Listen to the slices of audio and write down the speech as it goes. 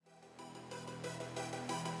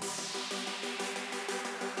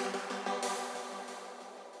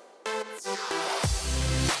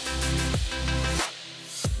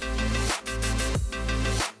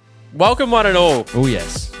Welcome one and all. Oh,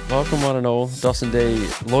 yes. Welcome one and all. Dos and D,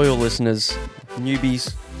 loyal listeners,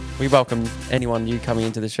 newbies. We welcome anyone new coming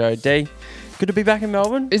into the show. D, good to be back in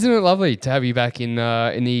Melbourne. Isn't it lovely to have you back in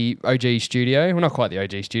the OG studio? Well, not quite the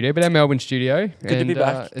OG studio, but our Melbourne studio. Good to be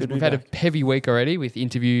back. We've had a heavy week already with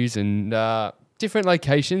interviews and different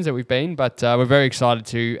locations that we've been, but we're very excited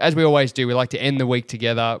to, as we always do, we like to end the week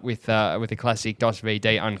together with a classic Dos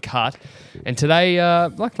VD Uncut. And today,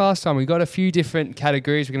 like last time, we've got a few different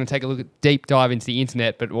categories. We're going to take a look at deep dive into the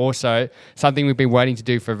internet, but also something we've been waiting to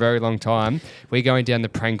do for a very long time. We're going down the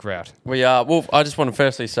prank route. We are. Well, I just want to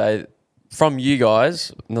firstly say, from you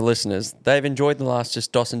guys and the listeners, they've enjoyed the last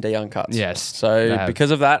just Dos and D Uncuts. Yes. So because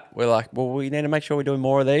of that, we're like, well, we need to make sure we're doing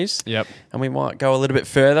more of these. Yep. And we might go a little bit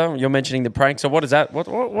further. You're mentioning the prank. So what is that?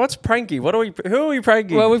 What's pranky? Who are we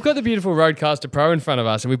pranking? Well, we've got the beautiful Rodecaster Pro in front of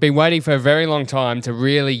us, and we've been waiting for a very long time to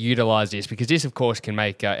really utilise this, because this, of course, can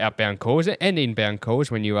make outbound calls and inbound calls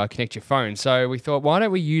when you connect your phone. So we thought, why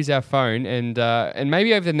don't we use our phone and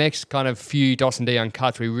maybe over the next kind of few Dos and D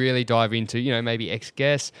Uncuts, we really dive into, maybe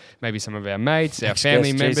ex-guests, maybe some of our mates, our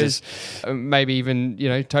family members, maybe even,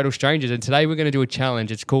 total strangers. And today we're going to do a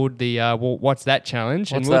challenge. It's called the What's That Challenge.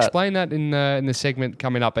 What's and we'll that? explain that in the segment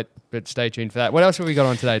coming up, but stay tuned for that. What else have we got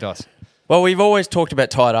on today, Dos? Well, we've always talked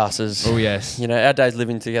about tight asses. Oh, yes. Our days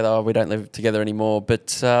living together, we don't live together anymore,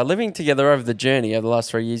 but living together over the journey over the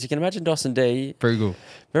last 3 years, you can imagine Dos and D. Frugal.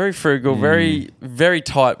 Very frugal, very, very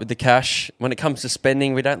tight with the cash. When it comes to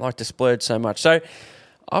spending, we don't like to splurge so much. So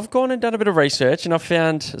I've gone and done a bit of research, and I've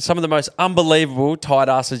found some of the most unbelievable tight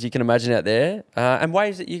asses you can imagine out there, and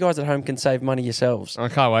ways that you guys at home can save money yourselves. I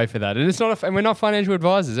can't wait for that. And and we're not financial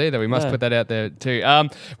advisors either. We must put that out there too.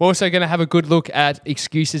 We're also going to have a good look at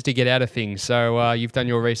excuses to get out of things. So you've done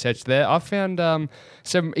your research there. I've found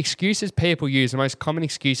some excuses people use, the most common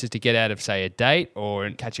excuses to get out of, say, a date or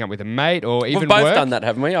catching up with a mate or even We've both work. done that,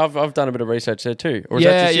 haven't we? I've done a bit of research there too. Or is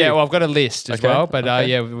that just you? Well, I've got a list as well. But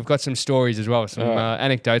okay. we've got some stories as well, some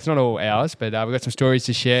anecdotes, not all ours, but we've got some stories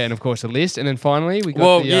to share, and of course a list. And then finally we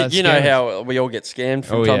got you know how we all get scammed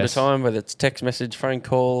from time to yes. time, whether it's text message, phone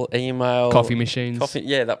call, email, coffee machines.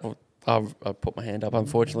 I put my hand up,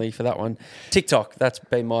 unfortunately, for that one. TikTok, that's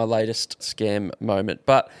been my latest scam moment.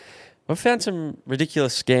 But I've found some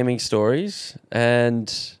ridiculous scamming stories,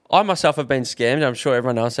 and I myself have been scammed. I'm sure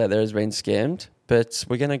everyone else out there has been scammed, but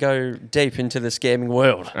we're going to go deep into the scamming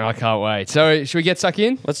world. I can't wait. So should we get stuck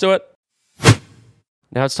in? Let's do it.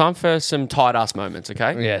 Now it's time for some tight ass moments,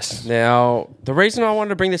 okay? Yes. Now, the reason I wanted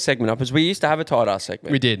to bring this segment up is we used to have a tight ass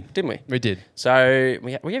segment. We did. Didn't we? We did. So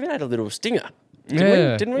we even had a little stinger.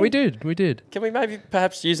 Didn't we? We did. Can we maybe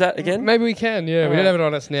perhaps use that again? Maybe we can, yeah. We Alright. don't have it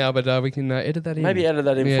on us now, but we can edit that in. Maybe edit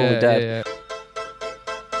that in for me, Dad. Yeah.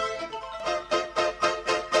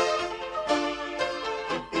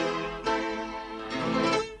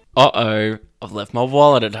 Uh-oh, I've left my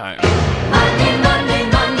wallet at home.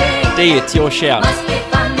 Monday. D, it's your shout. Must be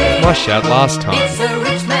Monday. My shout last time. It's a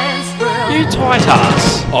rich man's world. You tight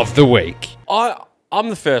ass. Of the week. I'm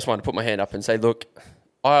the first one to put my hand up and say, look,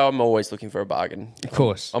 I'm always looking for a bargain. Of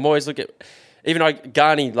course. I'm always looking... Even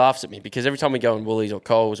Garni laughs at me because every time we go in Woolies or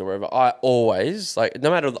Coles or wherever, I always,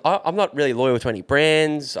 no matter... I'm not really loyal to any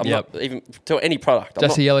brands. I'm not even to any product.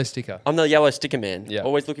 Just a yellow sticker. I'm the yellow sticker man. Yeah.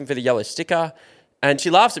 Always looking for the yellow sticker. And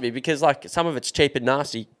she laughs at me because some of it's cheap and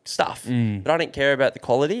nasty stuff. But I don't care about the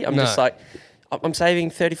quality. I'm just I'm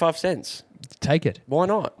saving 35 cents. Take it. Why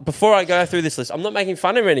not? Before I go through this list, I'm not making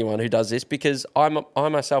fun of anyone who does this because I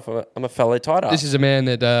myself I'm a fellow tight ass. This is a man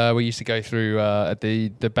that we used to go through at the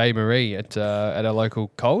Bay Marie at our local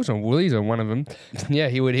Coles or Woolies or one of them. Yeah,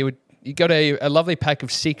 he got a lovely pack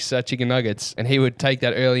of 6 chicken nuggets, and he would take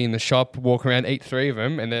that early in the shop, walk around, eat 3 of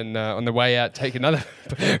them, and then on the way out take another,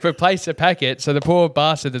 replace the packet. So the poor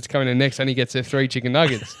bastard that's coming in next only gets their 3 chicken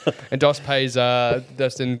nuggets, and Dos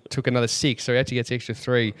then took another 6, so he actually gets extra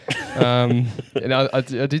 3. And I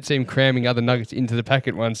did see him cramming other nuggets into the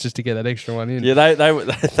packet once just to get that extra one in. Yeah, they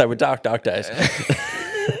were dark days.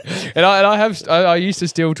 And I used to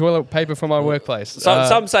steal toilet paper from my workplace.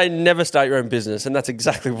 Some say never start your own business, and that's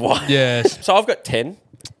exactly why. Yes. So I've got 10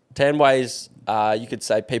 ways you could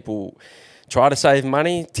say people try to save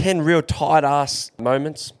money. 10 real tight ass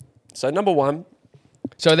moments. So number 1.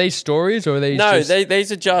 So are these stories or are these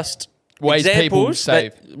these are just ways people examples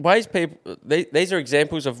save? These are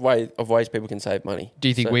examples of ways people can save money. Do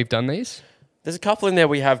you think we've done these? There's a couple in there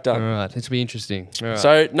we have done. All right, this will be interesting. All right.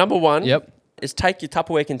 So number 1 Yep. is take your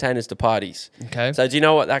Tupperware containers to parties. Okay. So do you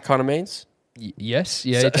know what that kind of means? Yes.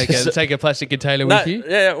 Yeah. So- You take a plastic container with you.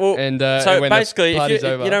 Yeah, well, And so when the basically, party's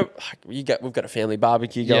if you, over. we've got a family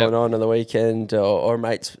barbecue going on the weekend, or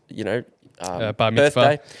mates, Bar mitzvah.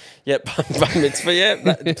 birthday. Yep, bar mitzvah.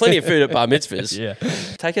 Yeah, plenty of food at bar mitzvahs. Yeah.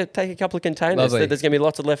 Take a couple of containers. Lovely. There's going to be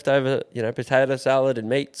lots of leftover, potato salad and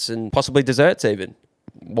meats and possibly desserts even.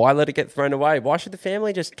 Why let it get thrown away? Why should the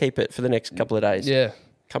family just keep it for the next couple of days? Yeah.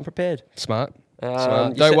 Come prepared. Smart. You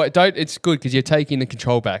Smart. said- Don't. It's good because you're taking the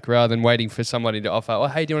control back rather than waiting for somebody to offer. Oh,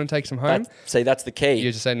 hey, do you want to take some home? That's the key.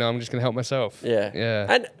 You just say no. I'm just going to help myself. Yeah. Yeah.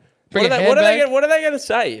 And Bring what a are they handbag. going to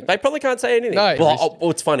say? They probably can't say anything. No. Well,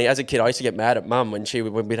 it's funny. As a kid, I used to get mad at mum when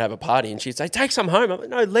we'd have a party and she'd say, "Take some home." I'm like,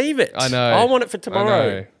 "No, leave it. I know. I want it for I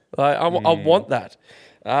tomorrow. know. I want that."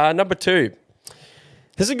 Number 2.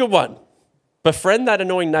 This is a good one. Befriend that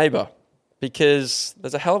annoying neighbour, because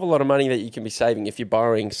there's a hell of a lot of money that you can be saving if you're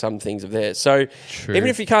borrowing some things of theirs. So True. even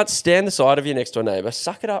if you can't stand the sight of your next door neighbour,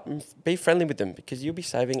 suck it up and be friendly with them because you'll be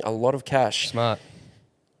saving a lot of cash. Smart.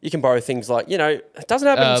 You can borrow things like, it doesn't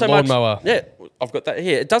happen so much. Lawnmower. Yeah, I've got that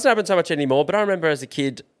here. It doesn't happen so much anymore, but I remember as a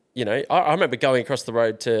kid, I remember going across the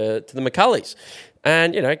road to the McCulley's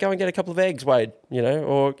and, go and get a couple of eggs, Wade,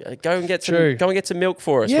 or go and get some milk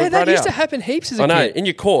for us. Yeah, We'd that run used out. to happen heaps as a I know, kid. in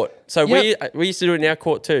your court. So Yep. we used to do it in our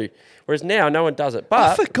court too. Whereas now no one does it. But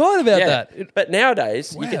I forgot about that. But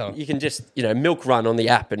nowadays Wow. you can just milk run on the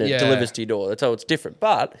app and it Yeah. delivers to your door. That's all. It's different.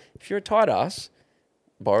 But if you're a tight ass,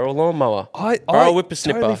 borrow a lawnmower. I borrow a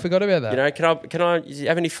whippersnipper. totally forgot about that. Can I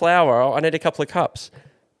have any flour? I need a couple of cups.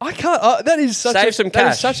 I can't. That is such Save some That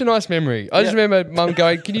is cash. such a nice memory. I just Yeah. remember mum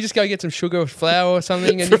going, "Can you just go get some sugar or flour or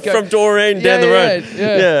something?" And you go From Doreen down the road.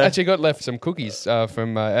 Yeah. Actually, got left some cookies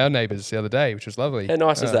from our neighbours the other day, which was lovely. How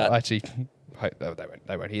nice is that? Actually, hope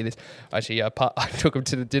they won't hear this. Actually, I took them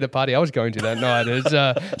to the dinner party I was going to that night.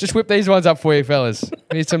 It's, just whip these ones up for you, fellas.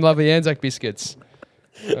 Here's some lovely Anzac biscuits.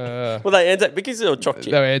 Well, they Anzac Bickies or choc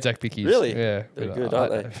chip? They were Anzac Bickies. Really? Yeah. They're But good,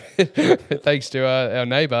 aren't Thanks to our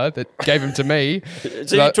neighbour that gave them to me.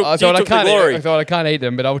 So you I took thought the glory. I thought I can't eat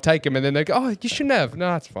them, but I'll take them. And then they go, "Oh, you shouldn't have."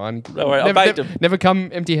 No, it's fine. Don't worry, I baked them. Never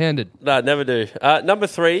come empty-handed. No, never do. Number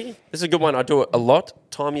 3, this is a good one. I do it a lot.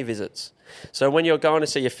 Time your visits. So when you're going to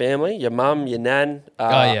see your family, your mum, your nan,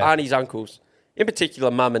 aunties, uncles, in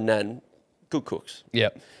particular mum and nan, good cooks.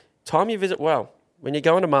 Yep. Time your visit well. When you're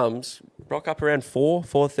going to mum's, rock up around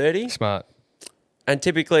 4:30. Smart. And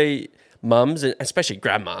typically mums, and especially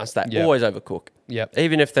grandmas, they Yep. always overcook. Yep.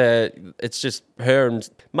 Even if it's just her and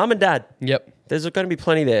mum and dad. Yep. There's going to be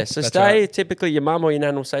plenty there. So That's stay. right. Typically your mum or your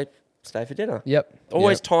nan will say, stay for dinner. Yep.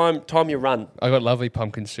 Always Yep. time your run. I got lovely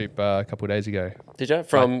pumpkin soup a couple of days ago. Did you?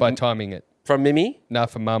 By timing it. From Mimi? No,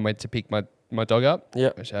 for mum went to pick my dog up.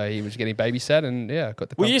 Yep. So he was getting babysat, and yeah, I got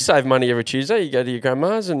the. Well, pumpkin. you save money every Tuesday. You go to your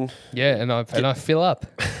grandma's and and I fill up.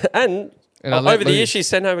 and And I let over the years loose. she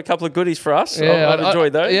sent home a couple of goodies for us. Yeah, I've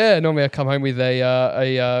enjoyed those. Yeah, normally I come home with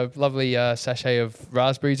a lovely sachet of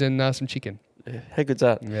raspberries and some chicken. How good's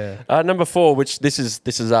that? Yeah. Number 4, which this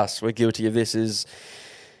is us. We're guilty of this. Is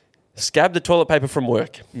scab the toilet paper from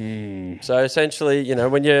work. So essentially,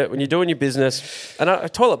 when you're doing your business,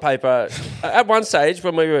 and toilet paper. At one stage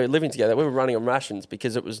when we were living together, we were running on rations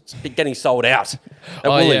because it was getting sold out at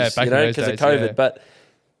Woolies, back in those because of days, COVID. yeah. But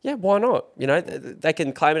yeah, why not? They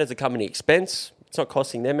can claim it as a company expense. It's not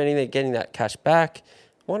costing them anything. They're getting that cash back.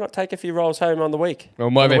 Why not take a few rolls home on the week? Well,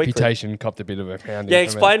 my on the weekly? reputation copped a bit of a pounding. Yeah, from it.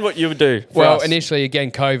 explain what you would do. For Well, us. initially, again,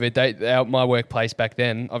 COVID. My workplace back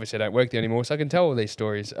then, obviously, I don't work there anymore, so I can tell all these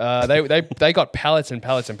stories. They got pallets and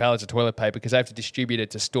pallets and pallets of toilet paper because they have to distribute it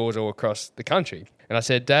to stores all across the country. And I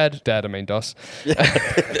said, Dad, I mean Dos.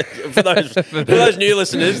 for those new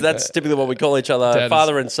listeners, that's typically what we call each other: Dad is-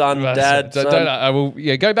 father and son, dad. So son. I will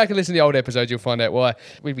go back and listen to the old episodes. You'll find out why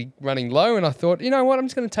we'd be running low. And I thought, you know what, I'm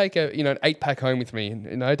just going to take an 8-pack home with me.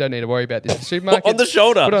 And, don't need to worry about this at the supermarket. On the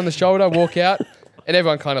shoulder. Put it on the shoulder, walk out. And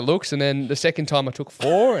everyone kind of looks. And then the second time I took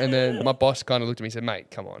 4. And then my boss kind of looked at me and said,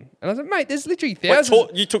 mate, come on. And I was like, mate, there's literally Wait,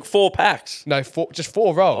 thousands. you took 4 packs. No, just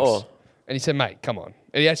 4 rolls. Oh. And he said, mate, come on.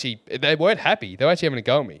 And they weren't happy. They were actually having a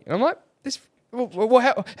go at me. And I'm like,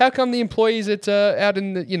 how come the employees out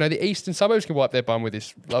in the eastern suburbs can wipe their bum with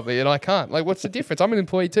this lovely and I can't? Like, what's the difference? I'm an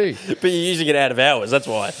employee too. But you're using it out of hours. That's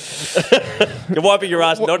why. You're wiping your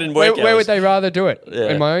ass not in work hours. Where would they rather do it?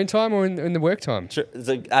 Yeah. In my own time or in the work time?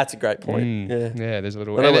 That's a great point. Yeah. Yeah, there's a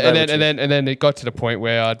little. I know what they would And then it got to the point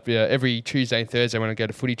where I'd every Tuesday and Thursday when I go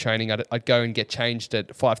to footy training, I'd go and get changed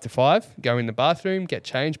at 5 to 5. Go in the bathroom, get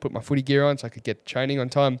changed, put my footy gear on so I could get training on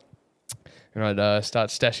time. And I'd start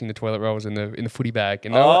stashing the toilet rolls in the footy bag,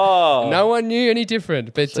 and no one knew any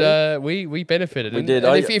different. But we benefited. We did.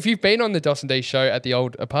 And if you've been on the Dos and D show at the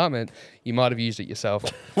old apartment, you might have used it yourself.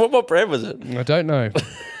 What brand was it? I don't know.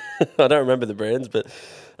 I don't remember the brands, but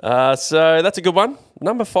so that's a good one.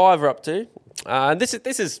 Number 5 we're up to. And this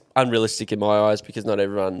is unrealistic in my eyes because not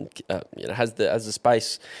everyone has the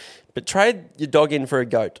space. but trade your dog in for a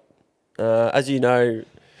goat. As you know,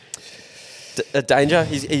 a danger.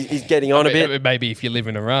 He's getting on a bit. Maybe if you live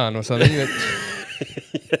in Iran or something.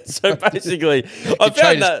 So basically, I trade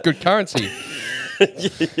found is that good currency.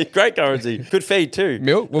 great currency, good feed too.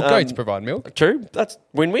 Milk? Well, goats provide milk. True, that's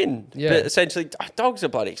win-win. Yeah. But essentially, dogs are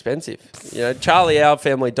bloody expensive. You know, Charlie, our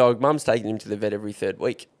family dog, Mum's taking him to the vet every third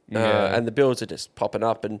week, Yeah. and the bills are just popping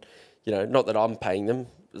up. And you know, not that I'm paying them,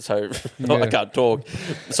 so I can't talk.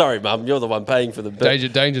 Sorry, Mum, you're the one paying for them. But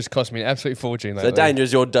Danger's cost me an absolute fortune lately. so Danger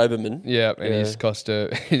is your Doberman. Yeah, and he's cost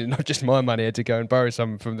not just my money. I had to go and borrow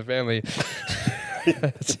some from the family.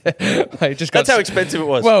 That's how expensive it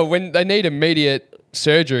was. Well, when they need immediate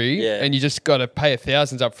surgery Yeah. and you just got to pay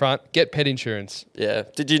thousands up front, get pet insurance. Yeah.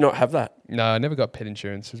 Did you not have that? No, I never got pet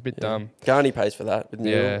insurance. It was a bit dumb. Garni pays for that with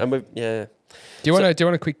Neil. Yeah. And Do you want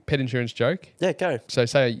a quick pet insurance joke? Yeah, go. So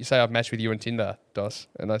say I've matched with you on Tinder, Dos,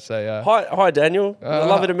 and I say Hi, Daniel.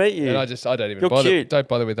 Lovely to meet you. And I don't even You're bother. cute. Don't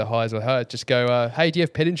bother with the highs or her. Just go, hey, do you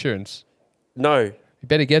have pet insurance? No. You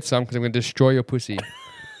better get some because I'm going to destroy your pussy.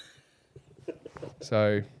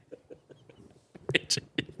 So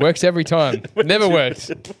works every time. Never worked.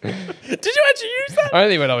 Did you actually use that?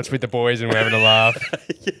 Only when I was with the boys and we're having a laugh.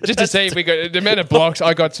 Just to see if we got the amount of blocks.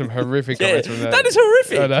 I got some horrific Yeah, comments from that. that is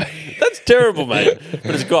horrific. I know. That's terrible, mate.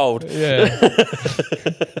 But it's gold. Yeah.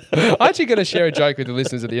 I'm actually going to share a joke with the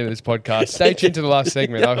listeners at the end of this podcast. Stay tuned to the last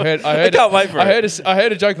segment. I can't wait for it. I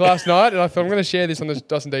heard a joke last night, and I thought I'm going to share this on the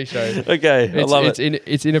Dos and D show. Okay, I love it.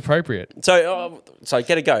 It's inappropriate. So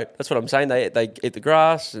get a goat. That's what I'm saying. They eat the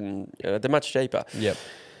grass and they're much cheaper. Yep.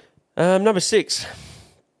 Number 6.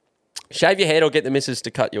 Shave your head or get the missus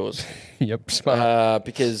to cut yours. Yep. Smart.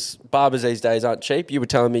 Because barbers these days aren't cheap. You were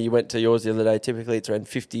telling me you went to yours the other day. Typically, it's around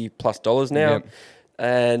 $50+ now. Yep.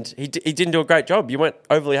 And he didn't do a great job. You weren't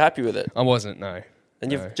overly happy with it. I wasn't. No.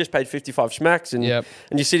 And you've just paid 55 schmacks. And, Yep.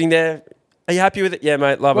 and you're sitting there. Are you happy with it? Yeah,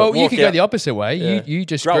 mate. Love it. Well, you Walk could go out. the opposite way. Yeah. You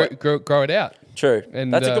just Grow grow it out. True.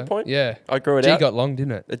 And That's a good point. Yeah. I grew it G out. got long,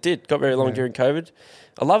 didn't it? It did. Got very long during COVID.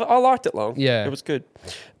 I love it. I liked it long. Yeah. It was good.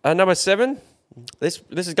 Number 7. This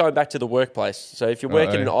is going back to the workplace. So if you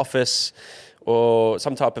work in an office or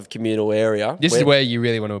some type of communal area. This is where you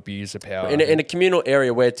really want to abuse the power. In a communal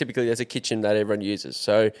area where typically there's a kitchen that everyone uses.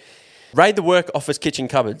 So raid the work office kitchen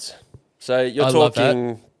cupboards. So you're I love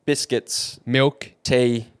talking biscuits, milk,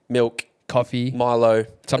 tea, milk, coffee. Milo.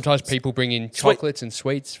 Sometimes people bring in chocolates and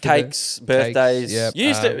sweets. For Cakes, birthdays. Yeah. You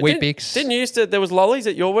used to, Weet-Bix. didn't you used to, there was lollies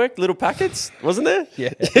at your work, little packets, wasn't there?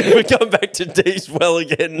 Yeah. We're going back to D's well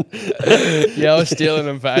again. Yeah, I was stealing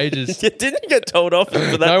them for ages. Didn't you get told off for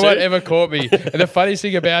that No too? one ever caught me. And the funniest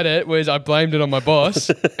thing about it was I blamed it on my boss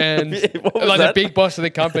and What was like that? the big boss of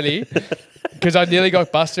the company. Because I nearly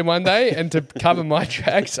got busted one day, and to cover my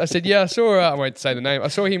tracks, I said, "Yeah, I saw. I won't say the name. I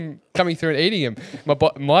saw him coming through and eating him."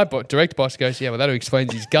 My direct boss goes, "Yeah, well, that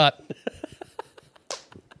explains his gut."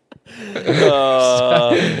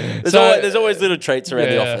 There's always little treats around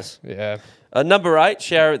the office. Yeah. Number 8,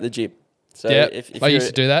 shower at the gym. So Yeah. if I you're- used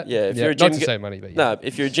to do that. Yeah, if Yeah, you're a not gym to save money, but yeah. no,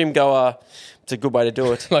 if you're a gym goer, it's a good way to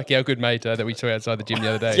do it. Like our good mate that we saw outside the gym the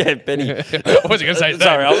other day. Yeah, Benny. I wasn't going to say his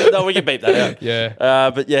Sorry, name. no, we can beep that out. Yeah.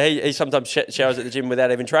 But yeah, he sometimes showers at the gym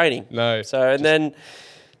without even training. No. So and then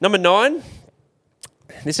number 9,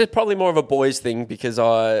 this is probably more of a boys thing because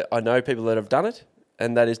I know people that have done it,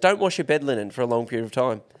 and that is don't wash your bed linen for a long period of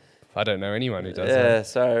time. I don't know anyone who does Yeah, that.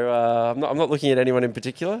 so I'm not looking at anyone in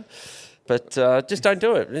particular, but just don't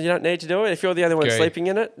do it. You don't need to do it. If you're the only one Agree. sleeping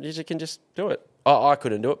in it, you can just do it. I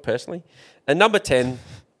couldn't do it personally. And number 10,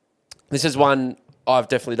 this is one I've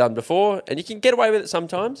definitely done before, and you can get away with it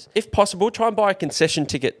sometimes. If possible, try and buy a concession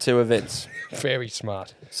ticket to events. Very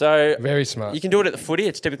smart. So Very smart. you can do it at the footy.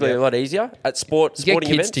 It's typically a lot easier. At sporting kids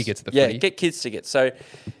events. tickets at the yeah, footy. get kids tickets. So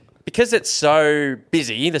because it's so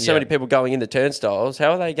busy, there's so Yeah. many people going in the turnstiles,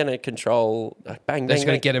 how are they going to control bang, They're just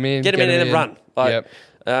bang, gonna get 'em in, Get them get in 'em and in. run. Like, Yep.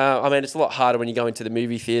 I mean, it's a lot harder when you go into the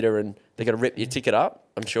movie theatre and they've got to rip your ticket up,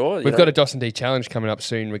 I'm sure. We've got a Dos and D challenge coming up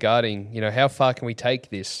soon regarding, how far can we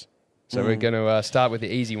take this? So we're going to start with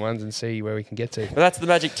the easy ones and see where we can get to. Well, that's the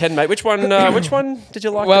magic 10, mate. Which one did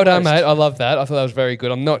you like Well the done, most? mate. I love that. I thought that was very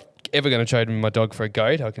good. I'm not ever going to trade my dog for a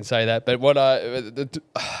goat. I can say that. But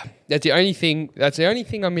that's the only thing. That's the only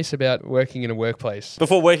thing I miss about working in a workplace.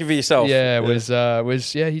 Before working for yourself. Yeah,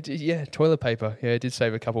 toilet paper. Yeah, I did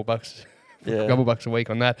save a couple bucks. Yeah. A couple bucks a week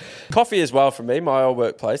on that. Coffee as well for me. My old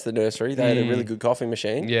workplace, the nursery, they had a really good coffee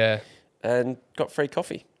machine Yeah. and got free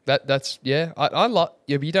coffee. I like.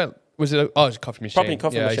 Yeah, but you don't. Was it? It was a coffee machine.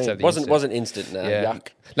 Coffee I used to machine. have the Wasn't instant. instant. No, Yeah. yuck.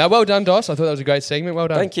 Now, well done, Dos. I thought that was a great segment. Well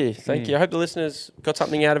done. Thank you. I hope the listeners got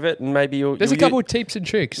something out of it, and maybe There's a couple of tips and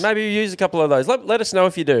tricks. Maybe you use a couple of those. Let us know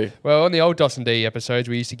if you do. Well, on the old Dos and D episodes,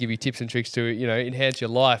 we used to give you tips and tricks to, enhance your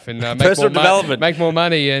life and make Personal more development. make more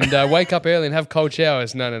money, and wake up early and have cold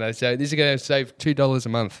showers. No. So this is going to save $2 a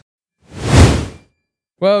month.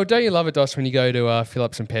 Well, don't you love it, Dos, when you go to fill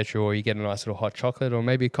up some petrol, or you get a nice little hot chocolate, or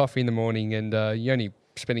maybe a coffee in the morning, and you only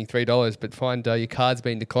spending $3, but find your card's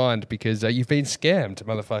been declined because you've been scammed,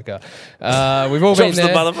 motherfucker. We've all been Job's the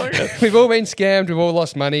there. motherfucker. We've all been scammed. We've all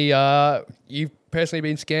lost money. You've personally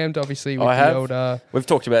been scammed, obviously, with I the have. old. We've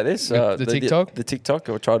talked about this. The TikTok? The TikTok.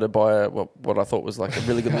 I tried to buy what I thought was like a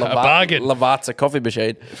really good bargain. Lavazza coffee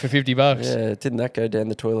machine. For $50. Yeah, didn't that go down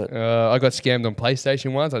the toilet? I got scammed on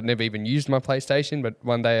PlayStation once. I'd never even used my PlayStation, but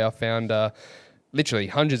one day I found literally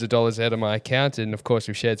hundreds of dollars out of my account, and of course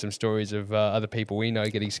we've shared some stories of other people we know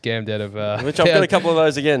getting scammed out of. Which I've got a couple of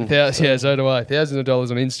those again. Yeah, so do I. Thousands of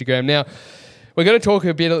dollars on Instagram. Now, we're going to talk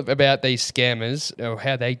a bit about these scammers, or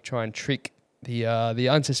how they try and trick the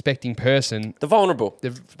unsuspecting person, The vulnerable.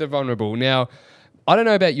 the vulnerable. Now, I don't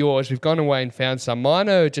know about yours. We've gone away and found some. Mine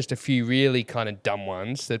are just a few really kind of dumb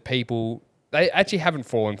ones that people, they actually haven't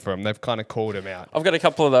fallen for them. They've kind of called them out. I've got a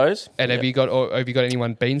couple of those. And have you got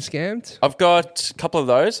anyone been scammed? I've got a couple of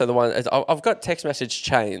those. So I've got text message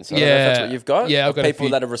chains. I don't know if that's what you've got. Yeah, I've of got a people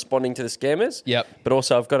few. that are responding to the scammers. Yep. But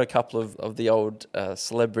also I've got a couple of the old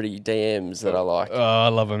celebrity DMs that I like. Oh, I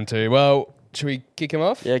love them too. Well, should we kick them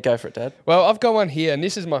off? Yeah, go for it, Dad. Well, I've got one here, and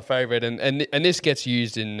this is my favourite, and this gets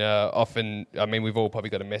used in often. I mean, we've all probably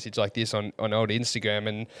got a message like this on old Instagram,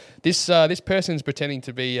 and this person's pretending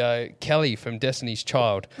to be Kelly from Destiny's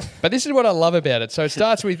Child. But this is what I love about it. So it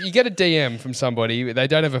starts with you get a DM from somebody. They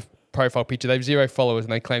don't have a profile picture. They have 0 followers,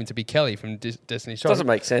 and they claim to be Kelly from Destiny's Child. Doesn't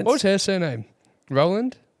make sense. What was her surname?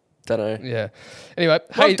 Roland? Don't know. Yeah. Anyway,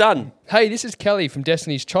 Well done. Hey, this is Kelly from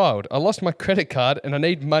Destiny's Child. I lost my credit card and I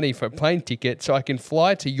need money for a plane ticket so I can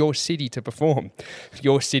fly to your city to perform.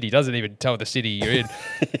 Your city doesn't even tell the city you're in.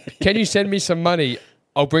 Can you send me some money?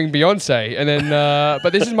 I'll bring Beyonce. And then,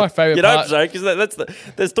 but this is my favorite You'd part. hope so, because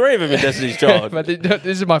there's 3 of them in Destiny's Child. But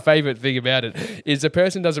this is my favorite thing about it, is the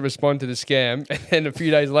person doesn't respond to the scam, and then a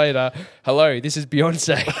few days later, hello, this is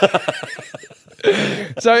Beyonce.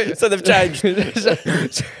 So they've changed.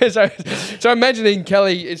 so imagining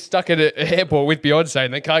Kelly is stuck at an airport with Beyonce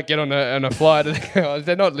and they can't get on a flight.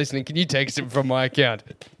 They're not listening. Can you text them from my account?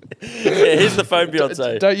 Yeah, here's the phone,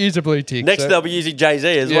 Beyonce. Don't use a blue tick. Next, they'll be using Jay-Z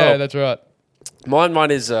as well. Yeah, that's right. Mine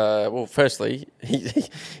is, well, firstly,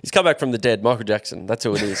 he's come back from the dead, Michael Jackson. That's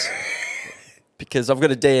who it is. Because I've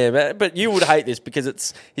got a DM, but you would hate this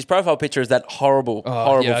because his profile picture is that horrible.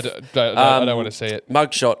 Yeah, I don't want to see it.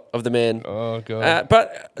 Mugshot of the man. Oh, God.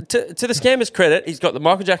 But to the scammer's credit, he's got the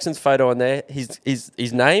Michael Jackson's photo on there, his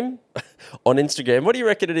name on Instagram. What do you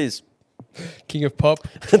reckon it is? King of Pop.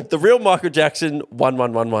 The real Michael Jackson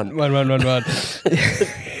 1111.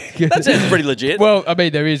 1111. That sounds pretty legit. Well, I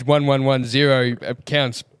mean, there is 1110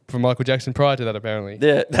 accounts for Michael Jackson prior to that, apparently.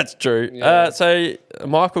 Yeah, that's true. Yeah. So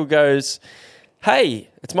Michael goes, "Hey,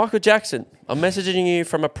 it's Michael Jackson. I'm messaging you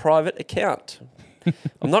from a private account.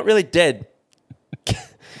 I'm not really dead.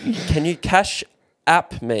 Can you cash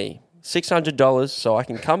app me $600 so I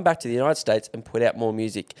can come back to the United States and put out more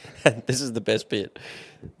music?" And this is the best bit.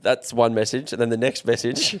 That's one message. And then the next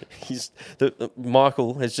message,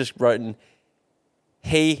 Michael has just written,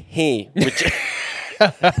 he, which...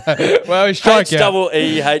 Well, he's trying to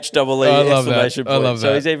H-double-E, H-double-E, I love that. exclamation I point. love So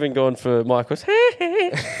that. he's even gone for Michael's.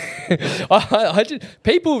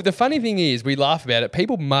 People, the funny thing is, we laugh about it.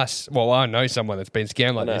 People must, well, I know someone that's been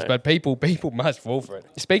scammed like this, know. but people must fall for it.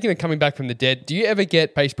 Speaking of coming back from the dead, do you ever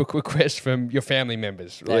get Facebook requests from your family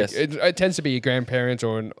members? Like, Yes. it tends to be your grandparents,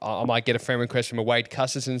 or I might get a friend request from a Wade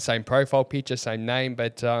Cusserson, same profile picture, same name,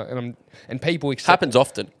 but and people accept. Happens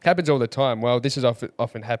often. Happens all the time. Well, this has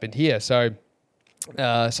often happened here. So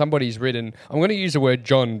somebody's written, I'm going to use the word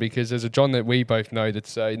John because there's a John that we both know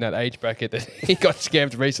that's in that age bracket that he got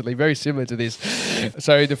scammed recently, very similar to this.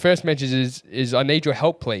 So the first message is I need your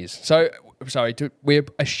help, please. So, we're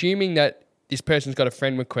assuming that this person's got a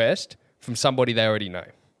friend request from somebody they already know.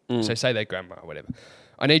 So say their grandma or whatever.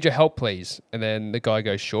 I need your help, please. And then the guy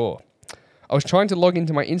goes, sure. I was trying to log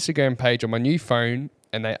into my Instagram page on my new phone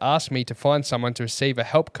and they asked me to find someone to receive a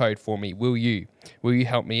help code for me. Will you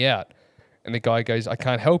help me out? And the guy goes, I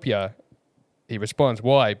can't help you. He responds,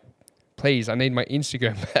 why? Please, I need my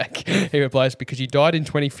Instagram back. He replies, because you died in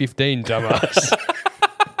 2015, dumbass.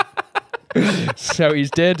 So he's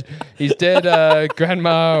dead. He's dead,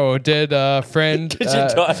 grandma or dead friend. Because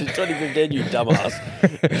you died in 2015, you dumbass.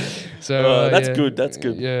 So That's yeah. good. That's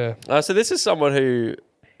good. Yeah. So this is someone who...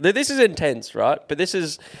 This is intense, right? But this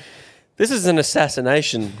is an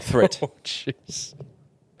assassination threat. Oh, jeez.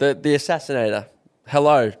 The assassinator.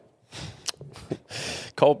 Hello.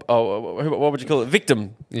 What would you call it?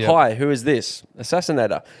 Victim. Yeah. Hi, who is this?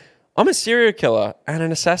 Assassinator. I'm a serial killer and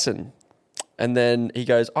an assassin. And then he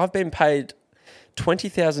goes, I've been paid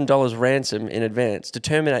 $20,000 ransom in advance to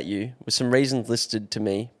terminate you with some reasons listed to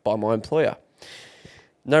me by my employer.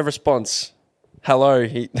 No response. Hello.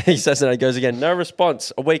 The assassinator goes again. No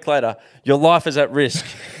response. A week later, your life is at risk.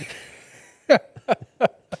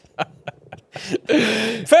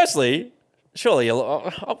 Firstly, surely,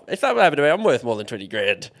 if that would happen to me, I'm worth more than 20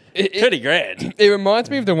 grand. 20 grand. It reminds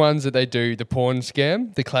me of the ones that they do, the porn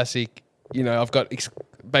scam, the classic, I've got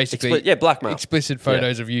basically Blackmail. explicit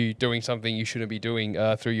photos of you doing something you shouldn't be doing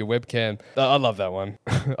through your webcam. I love that one.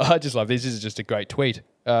 I just love this. This is just a great tweet.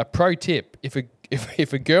 Pro tip: if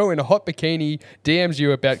a girl in a hot bikini DMs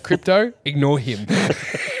you about crypto, ignore him.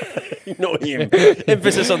 Not him.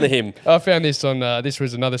 Emphasis on the him. I found this on, this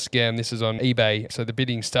was another scam. This is on eBay. So the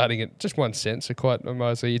bidding's starting at just 1 cent, so quite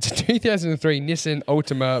amazing. It's a 2003 Nissan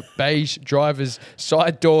Altima beige driver's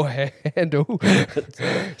side door handle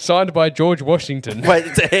signed by George Washington. Wait,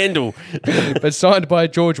 it's a handle. But signed by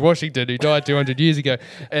George Washington, who died 200 years ago.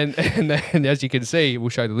 And as you can see, we'll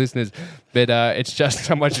show the listeners, but it's just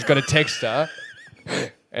someone who's got a texter.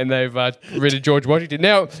 And they've written George Washington.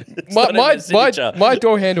 Now, my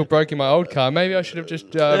door handle broke in my old car. Maybe I should have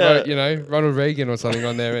just wrote, Ronald Reagan or something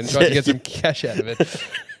on there and tried to get some cash out of it.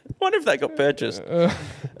 I wonder if that got purchased.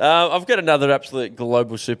 I've got another absolute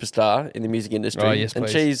global superstar in the music industry. Oh, yes, and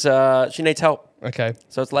please. she needs help. Okay.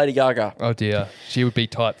 So it's Lady Gaga. Oh, dear. She would be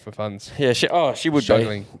tight for funds. Yeah, she would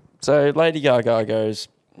Struggling. be. So Lady Gaga goes,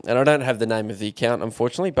 and I don't have the name of the account,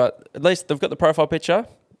 unfortunately, but at least they've got the profile picture.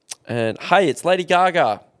 And, hey, it's Lady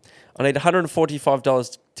Gaga. I need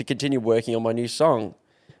 $145 to continue working on my new song.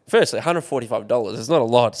 Firstly, $145 is not a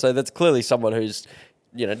lot. So that's clearly someone who's,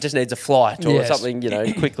 just needs a flight or something,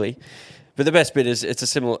 quickly. But the best bit is it's a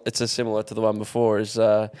similar to the one before is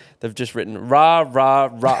they've just written rah, rah,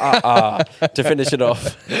 rah, ah to finish it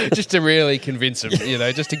off. Just to really convince them,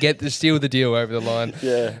 just to steal the deal over the line.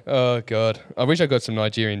 Yeah. Oh, God. I wish I got some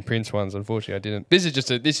Nigerian Prince ones. Unfortunately, I didn't. This is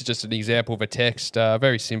just an example of a text.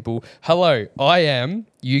 Very simple. Hello, I am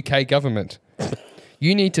UK government.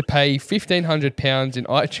 You need to pay £1,500 in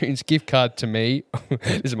iTunes gift card to me.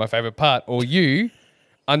 This is my favourite part. Or you,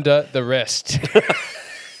 under the rest.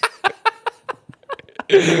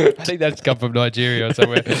 I think that's come from Nigeria or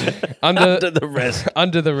somewhere. Under the rest.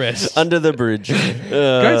 Under the rest. Under the bridge.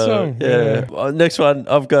 Great song. Yeah. Next one,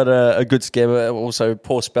 I've got a good scammer, also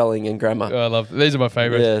poor spelling and grammar. I love these are my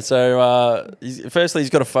favourites. Yeah, so firstly, he's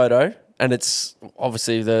got a photo, and it's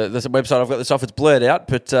obviously the website I've got this off, it's blurred out,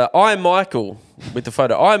 but I'm Michael with the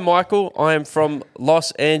photo. I'm Michael. I am from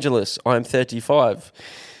Los Angeles. I am 35.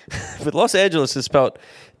 But Los Angeles is spelled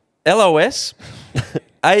LOS.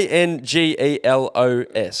 Angelos.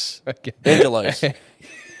 Okay. Angelos.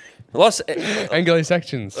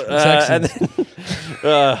 Anglo-Saxons. And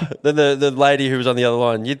then the lady who was on the other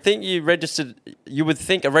line. You would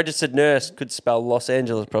think a registered nurse could spell Los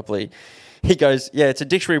Angeles properly. He goes, yeah, it's a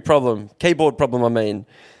dictionary problem, keyboard problem, I mean.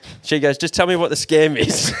 She goes, just tell me what the scam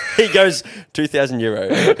is. He goes,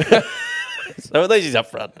 €2,000. So at least he's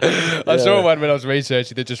up front. I saw one when I was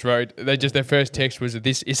researching that just wrote, their first text was,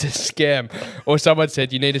 this is a scam. Or someone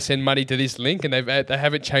said, you need to send money to this link, and they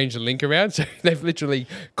haven't changed the link around. So they've literally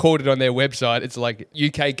called it on their website. It's like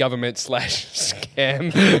UK government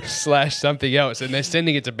 /scam/ something else. And they're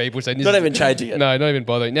sending it to people. So not even changing it. No, not even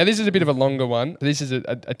bothering. Now, this is a bit of a longer one. This is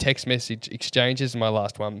a text message exchange. This is my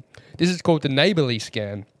last one. This is called the neighbourly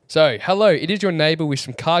scam. So, hello, it is your neighbour with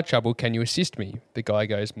some car trouble. Can you assist me? The guy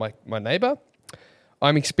goes, my neighbour?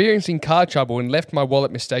 I'm experiencing car trouble and left my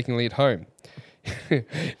wallet mistakenly at home.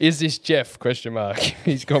 Is this Jeff? ?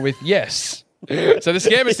 He's gone with yes. So the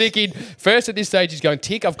scammer's thinking, first at this stage, he's going,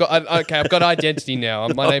 tick, I've got identity now.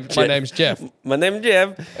 My name's Jeff. My name's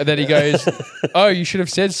Jeff. And then he goes, oh, you should have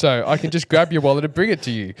said so. I can just grab your wallet and bring it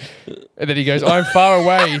to you. And then he goes, I'm far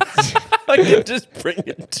away. I can just bring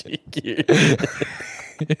it to you.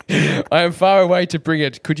 I am far away to bring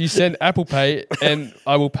it. Could you send Apple Pay and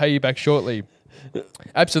I will pay you back shortly?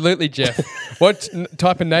 Absolutely, Jeff. What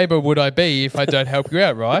type of neighbour would I be if I don't help you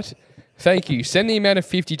out, right? Thank you. Send the amount of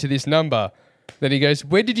 50 to this number. Then he goes,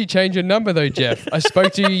 where did you change your number though, Jeff? I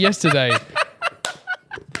spoke to you yesterday.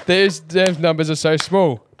 Those numbers are so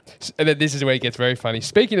small. And then this is where it gets very funny.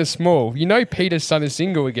 Speaking of small, Peter's son is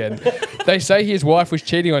single again. They say his wife was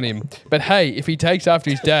cheating on him. But hey, if he takes after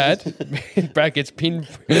his dad, in brackets, pin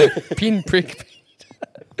prick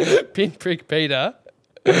Peter,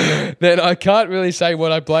 then I can't really say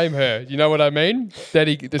what I blame her. You know what I mean? The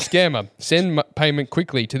scammer. Send payment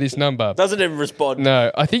quickly to this number. Doesn't even respond.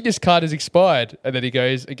 No, I think this card has expired. And then he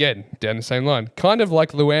goes, again, down the same line. Kind of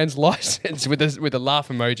like Luann's license with a laugh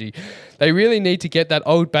emoji. They really need to get that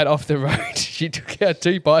old bat off the road. She took out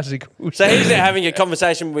 2 bicycles. So he's having a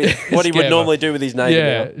conversation with what he would Scammer. normally do with his neighbour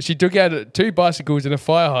Yeah, now. she took out 2 bicycles and a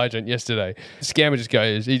fire hydrant yesterday. The scammer just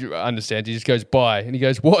goes, he understands, he just goes, bye. And he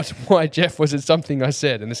goes, what? Why, Jeff, was it something I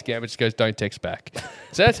said? And the scammer just goes, don't text back.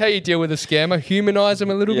 So that's how you deal with a scammer. Humanize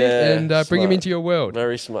them a little bit and bring them smart. into your world.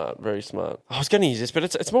 Very smart, very smart. I was going to use this, but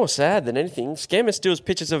it's more sad than anything. Scammer steals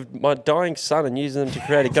pictures of my dying son and uses them to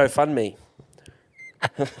create a GoFundMe.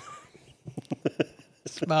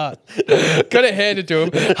 Smart. Got to hand it to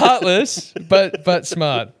him. Heartless, but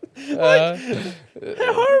smart. How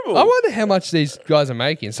horrible. I wonder how much these guys are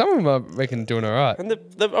making. Some of them, I reckon, doing all right. And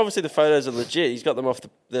obviously the photos are legit. He's got them off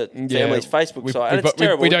the family's Facebook site. And it's We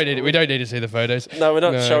terrible. don't need to see the photos. No, we're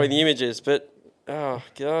not showing the images, but oh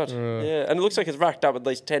god, yeah. And it looks like it's racked up at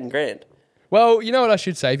least 10 grand. Well, you know what I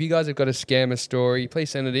should say? If you guys have got a scammer story, please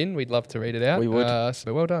send it in. We'd love to read it out. We would.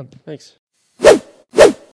 So well done. Thanks.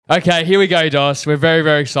 Okay, here we go, Dos. We're very,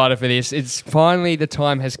 very excited for this. It's finally, the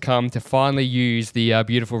time has come to finally use the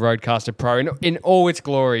beautiful Rodecaster Pro in all its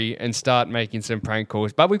glory and start making some prank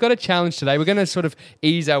calls. But we've got a challenge today. We're going to sort of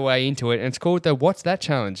ease our way into it, and it's called the What's That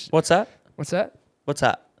Challenge. What's that? What's that? What's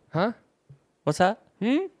that? Huh? What's that?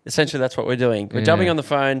 Essentially, that's what we're doing. We're Yeah. jumping on the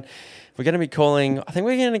phone. We're going to be calling. I think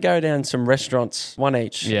we're going to go down some restaurants, one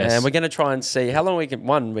each, Yes. and we're going to try and see how long we can.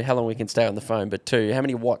 One, how long we can stay on the phone, but 2, how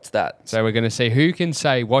many what's that? So we're going to see who can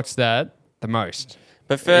say What's That the most.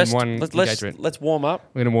 But first, one let's engagement. let's warm up.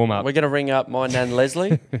 We're going to warm up. We're going to ring up my nan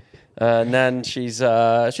Leslie. Nan, she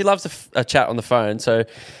loves a chat on the phone, so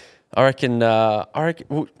I reckon well,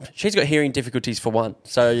 she's got hearing difficulties for one,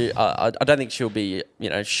 so I don't think she'll be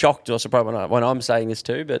shocked or surprised when I'm saying this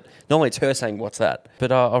too. But normally it's her saying what's that.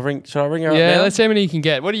 But I'll ring. Should I ring her up Yeah, now? let's see how many you can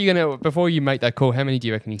get. What are you going to, before you make that call, how many do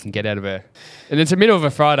you reckon you can get out of her? And it's the middle of a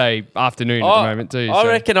Friday afternoon at the moment too. I so.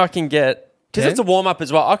 reckon I can get, because 10? it's a warm up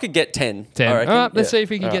as well. I could get 10. 10. I reckon. All right, let's see if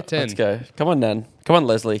we can All get 10. Let's go. Come on, Nan. Come on,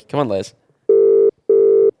 Leslie. Come on, Les.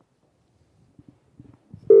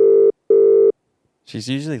 She's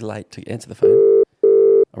usually late to answer the phone.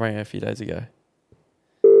 I rang her a few days ago.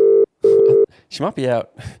 She might be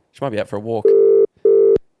out. She might be out for a walk.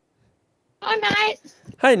 Hi, mate.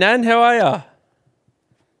 Hey, Nan, how are ya?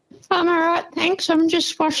 I'm all right, thanks. I'm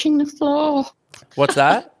just washing the floor. What's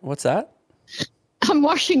that? What's that? I'm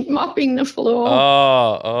mopping the floor,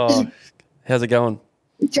 Oh. How's it going?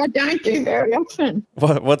 which I don't do very often.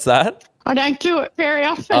 What's that? I don't do it very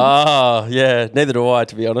often. Oh, yeah. Neither do I,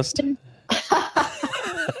 to be honest. What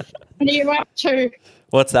are you up to?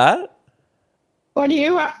 What's that? What are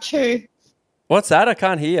you up to? What's that? I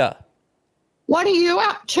can't hear. What are you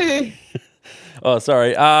up to? Oh,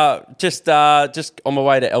 sorry. Just on my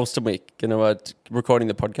way to Elstonwick, recording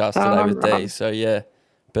the podcast today with Dee. right. So yeah.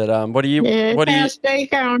 But what do you? Yeah, What do you? how's Dee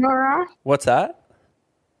going all right? What's that?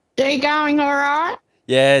 Dee going all right?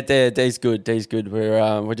 Yeah, Dee's good. Dee's good.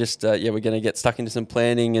 We're just we're going to get stuck into some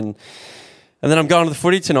planning and then I'm going to the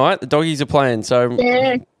footy tonight. The doggies are playing, so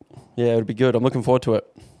Yeah. yeah, it'll be good. I'm looking forward to it.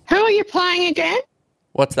 Who are you playing again?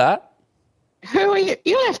 What's that? Who are you?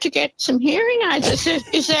 You'll have to get some hearing aids.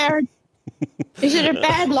 Is it a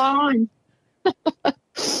bad line?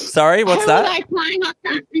 Sorry, what's Who that? are they playing? I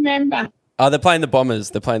can't remember. Oh, they're playing the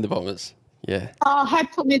Bombers. Yeah. Oh,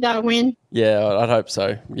 hopefully they'll win. Yeah, I'd hope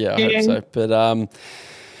so. Yeah, I Yeah. hope so. But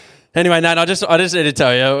anyway, Nan, I just need to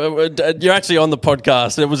tell you, you're actually on the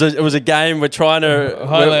podcast. It was a game. We're trying to.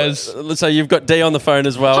 Hi, Les. So you've got Dee on the phone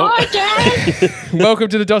as well. Hi, Dad. Welcome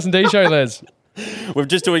to the Dos and D show, Les. We're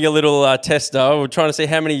just doing a little test now. We're trying to see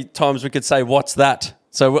how many times we could say "What's that?"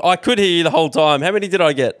 So I could hear you the whole time. How many did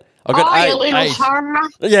I get? I got Oh, you 8. little 8. horror.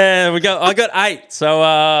 Yeah, I got 8. So,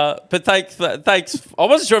 but thanks. I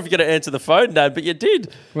wasn't sure if you're going to answer the phone, Dad, but you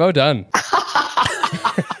did. Well done.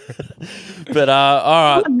 But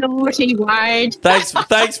all right. Naughty Wade. Thanks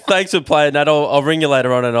for playing that. I'll ring you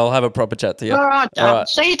later on and I'll have a proper chat to you. All right, All darling. right.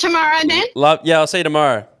 See you tomorrow then. I'll see you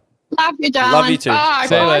tomorrow. Love you, darling. Love you too. Bye.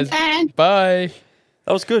 See you, Bye, Les. Dan. Bye.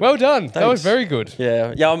 That was good. Well done. That was Thanks. very good.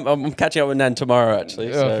 Yeah. I'm catching up with Nan tomorrow actually.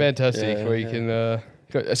 Oh, so, fantastic. yeah, Where you yeah.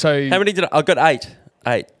 can. So How many did I got 8.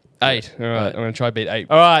 8. 8. All right. Right. I'm going to try beat 8.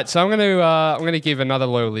 All right. So I'm going to give another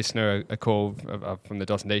loyal listener a call from the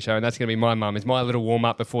Dos and D show, and that's going to be my mum. It's my little warm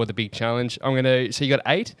up before the big challenge. So you got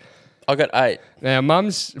 8. I got 8. Now,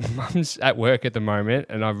 mum's at work at the moment,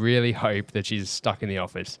 and I really hope that she's stuck in the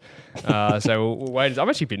office. So we'll wait. I'm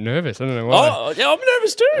actually a bit nervous. I don't know why. Oh, yeah, I'm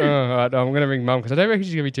nervous too. All right, I'm going to ring mum because I don't reckon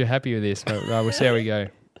she's going to be too happy with this. But we'll see how we go.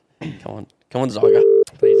 Come on, Zyga.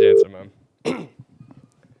 Please answer, mum.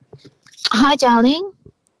 Hi, darling.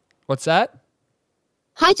 What's that?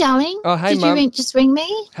 Hi, darling. Oh, hey, Did Mum. you just ring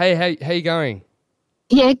me? Hey, how you going?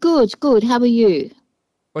 Yeah, good. How are you?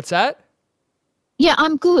 What's that? Yeah,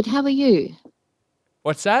 I'm good. How are you?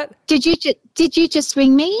 What's that? Did you just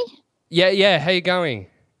ring me? Yeah. How you going?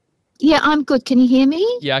 Yeah, I'm good. Can you hear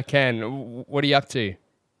me? Yeah, I can. What are you up to?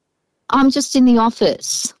 I'm just in the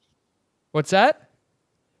office. What's that?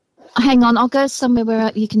 Hang on, I'll go somewhere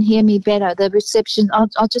where you can hear me better. The reception,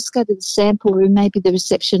 I'll just go to the sample room. Maybe the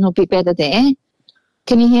reception will be better there.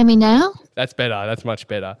 Can you hear me now? That's better. That's much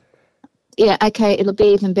better. Yeah, okay, it'll be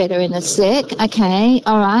even better in a sec. Okay,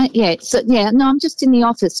 all right, yeah. So, yeah, no, I'm just in the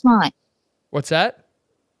office. Why? What's that?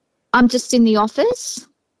 I'm just in the office.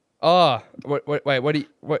 Oh, wait, what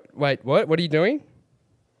are you doing?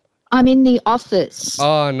 I'm in the office.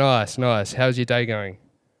 Oh, nice. How's your day going?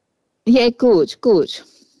 Yeah, good.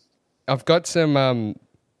 I've got some,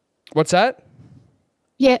 what's that?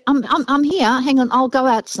 Yeah, I'm here. Hang on, I'll go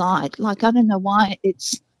outside. Like, I don't know why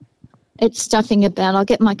it's stuffing about. I'll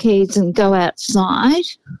get my keys and go outside.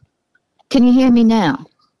 Can you hear me now?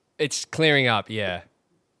 It's clearing up, yeah.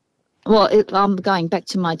 Well, I'm going back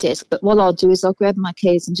to my desk, but what I'll do is I'll grab my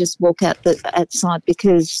keys and just walk outside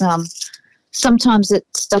because sometimes it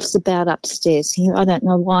stuffs about upstairs here. I don't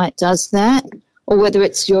know why it does that, or whether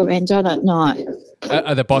it's your end. I don't know.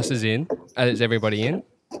 Are the bosses in? Is everybody in?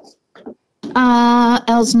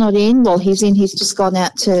 Al's not in. Well, he's in. He's just gone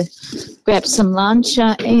out to grab some lunch.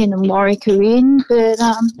 Ian and Warwick are in, but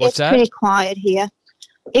it's that? pretty quiet here.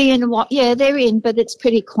 Ian and yeah, they're in, but it's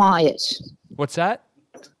pretty quiet. What's that?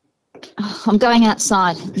 I'm going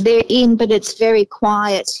outside. They're in, but it's very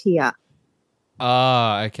quiet here.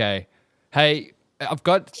 Ah, okay. Hey, I've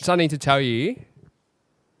got something to tell you.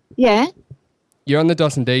 Yeah. You're on the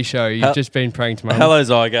Dos and D show. You've just been pranked, Mum. Hello,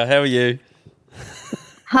 Zyga. How are you?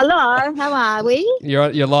 Hello. How are we?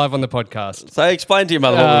 You're live on the podcast. So explain to your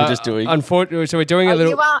mother what we were just doing. Unfortunately, so we're doing a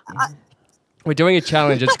little. We're doing a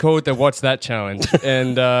challenge. It's called the What's That Challenge.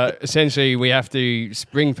 And essentially, we have to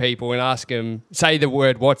bring people and ask them, say the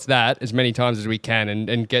word What's That as many times as we can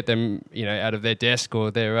and get them, out of their desk or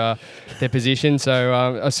their position.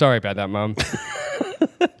 So sorry about that, Mum.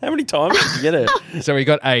 How many times did you get it? So we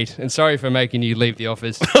got 8. And sorry for making you leave the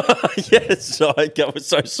office. Yes, Zyga. I was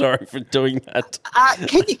so sorry for doing that.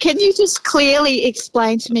 Can you just clearly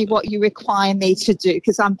explain to me what you require me to do?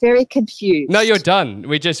 Because I'm very confused. No, you're done.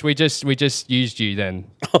 We just used you then.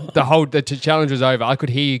 The challenge was over. I could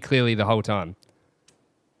hear you clearly the whole time.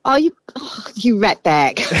 Oh, you rat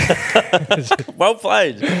bag. Well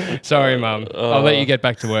played. Sorry, Mum. I'll let you get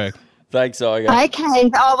back to work. Thanks, Zyga.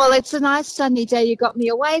 Okay. Oh, well, it's a nice sunny day. You got me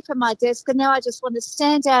away from my desk, and now I just want to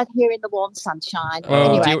stand out here in the warm sunshine. Well,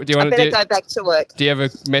 anyway, do you I want better go back to work. Do you have a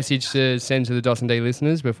message to send to the Dos and D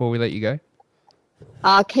listeners before we let you go?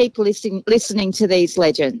 I'll keep listening to these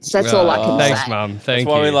legends. That's all I can Thanks, say. Mum. Thank That's you.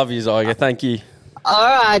 why we love you, Zyga. Thank you.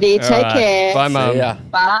 All righty. Take All right. care. Bye, Mum. See ya.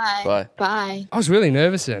 Bye. Bye. Bye. I was really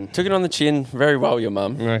nervous then. Took it on the chin very well, your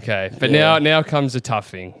mum. Okay, but Yeah. now comes the tough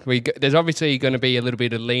thing. There's obviously going to be a little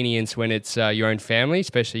bit of lenience when it's your own family,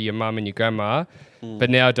 especially your mum and your grandma.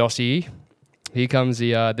 But now, Dossie, here comes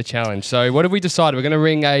the challenge. So what have we decided? We're going to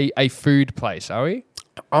ring a food place, are we?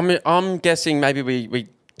 I'm guessing maybe we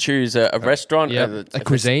choose a restaurant, yeah, a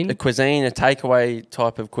cuisine, a takeaway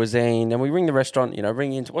type of cuisine, and we ring the restaurant.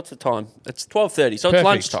 Ring into what's the time? It's 12:30, so it's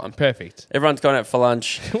lunchtime. Perfect. Everyone's going out for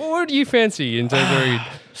lunch. What do you fancy in terms of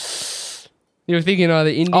food? You were thinking either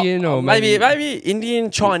Indian or maybe Indian,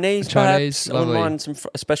 Chinese, perhaps. I wouldn't lovely. mind some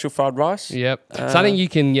special fried rice. Yep, something you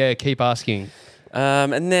can keep asking.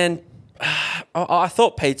 And then I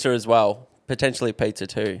thought pizza as well. Potentially pizza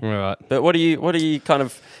too. All right. But what do you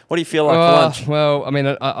feel like for lunch? Well, I mean,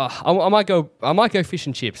 I might go fish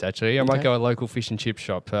and chips. Actually, I might go a local fish and chip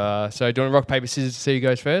shop. So, do you want rock paper scissors to see who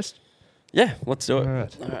goes first? Yeah, let's do it. All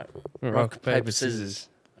right. All right. Rock paper scissors.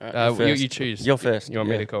 All right, you're You first. choose. You're first. You want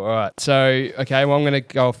me Yeah. to call? All right. So, okay. Well, I'm going to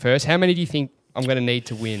go first. How many do you think I'm going to need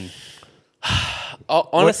to win?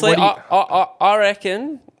 Honestly, what do I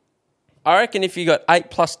reckon if you got 8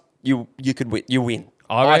 plus, you could win. You win.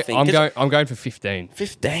 I think. I'm going for 15.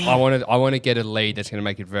 15. I want to get a lead that's going to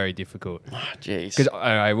make it very difficult. Jeez. Because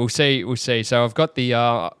anyway, we'll see. So I've got the.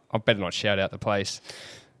 I better not shout out the place,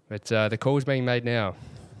 but the call's being made now.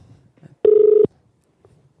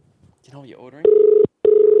 You know what you're ordering?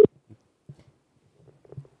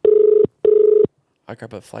 I'll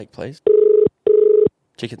grab a flake, please.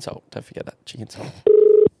 Chicken salt. Don't forget that. Chicken salt.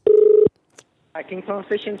 King Kong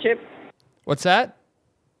fish and chip. What's that?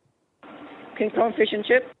 King Kong fish and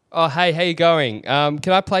chip. Oh, hey, how you going? Can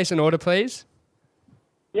I place an order, please?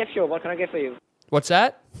 Yeah, sure. What can I get for you? What's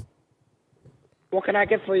that? What can I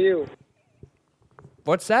get for you?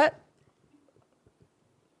 What's that?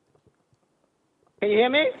 Can you hear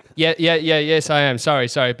me? Yes, I am. Sorry,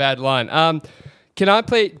 bad line. Can I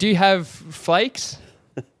please? Do you have flakes?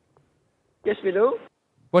 Yes, we do.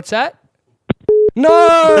 What's that?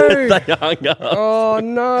 No! They hung up. Oh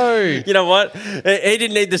no! You know what? He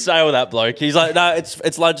didn't need to say all that, bloke. He's like, no,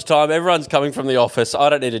 it's lunchtime. Everyone's coming from the office. I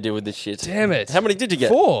don't need to deal with this shit. Damn it! How many did you get?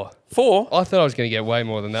 4. 4? I thought I was going to get way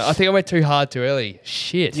more than that. I think I went too hard too early.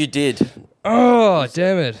 Shit. You did. Oh,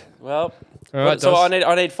 damn it! Well, All right, so Dos.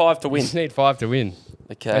 I need 5 to You win. just need 5 to win.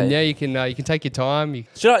 Okay. And yeah, you can take your time.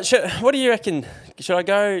 What do you reckon? Should I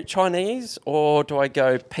go Chinese or do I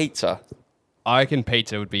go pizza? I reckon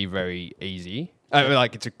pizza would be very easy. It'd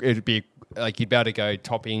be like you'd be able to go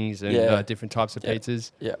toppings and Yeah. different types of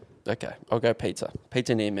pizzas. Yeah. Okay. I'll go pizza.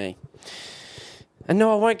 Pizza near me. And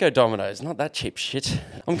no, I won't go Domino's. Not that cheap shit.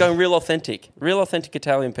 I'm going real authentic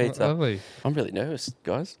Italian pizza. Lovely. I'm really nervous,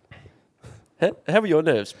 guys. How were your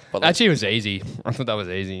nerves? By the way? Actually, it was easy. I thought that was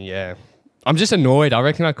easy. Yeah. I'm just annoyed. I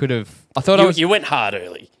reckon I could have. I thought I was. You went hard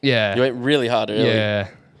early. Yeah. You went really hard early. Yeah.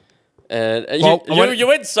 And Well, you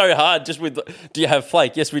went so hard just with, do you have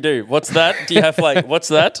flake? Yes, we do. What's that? Do you have flake? What's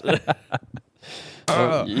that?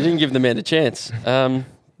 Well, you didn't give the man a chance. Can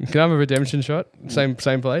I have a redemption shot? Same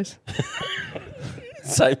place.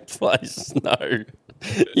 Same place. No.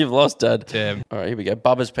 You've lost, Dad. Damn. All right, here we go.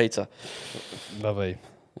 Bubba's Pizza. Lovely.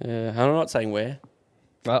 I'm not saying where.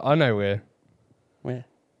 I know where. Where?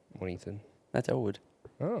 Mornington. That's Elwood.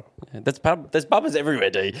 Oh. Yeah, there's Bubba's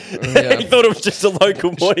everywhere, D. Yeah. He thought it was just a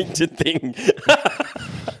local Mornington thing.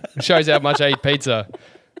 Shows how much I eat pizza.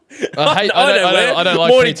 I where. don't like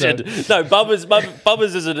Mornington. pizza. No,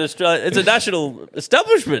 Bubba's is an Australian. It's a national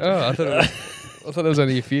establishment. Oh, I thought there was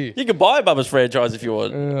only a few. You can buy a Bubba's franchise if you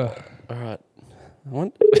want. Ugh. All right.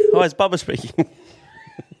 Hi, it's Bubba speaking.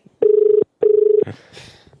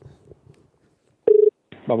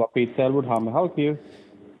 Baba Pizza Elwood, how may I help you?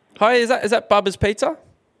 Hi, is that Bubba's Pizza?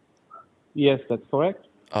 Yes, that's correct.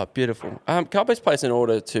 Oh, beautiful. Can I please place an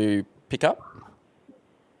order to pick up?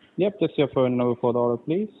 Yep, just your phone number for the order,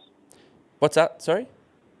 please. What's that? Sorry.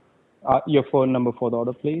 Your phone number for the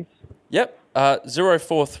order, please. Yep.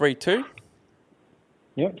 0432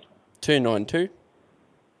 Yep, 292.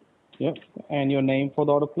 yep. And your name for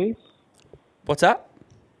the order, please. What's that?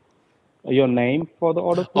 Your name for the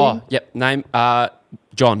order, please. Oh, yep. Name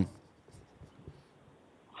John.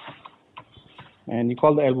 And you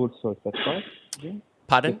call the Elwood source, that's correct?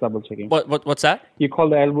 Pardon? Just double checking. What's that? You call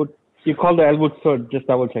the Elwood source, just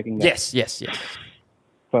double checking that. Yes.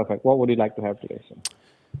 Perfect. What would you like to have today,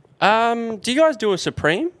 sir? Do you guys do a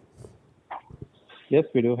Supreme? Yes,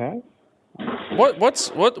 we do have.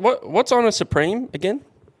 What's on a Supreme again?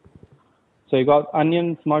 So you got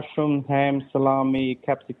onions, mushrooms, ham, salami,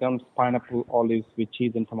 capsicums, pineapple, olives with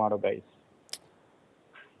cheese and tomato base.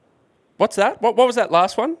 What's that? What was that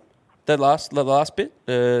last one? The last bit?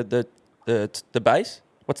 The base?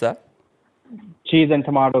 What's that? Cheese and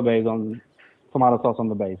tomato base on tomato sauce on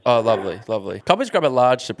the base. Oh, lovely. Can I please grab a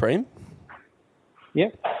large Supreme?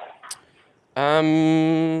 Yep.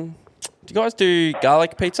 Do you guys do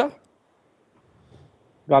garlic pizza?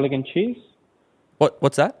 Garlic and cheese.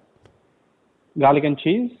 What's that? Garlic and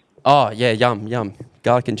cheese. Oh, yeah, yum.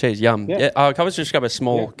 Garlic and cheese, yum. Yeah. Can I just grab a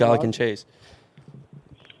small Yeah, garlic large. and cheese?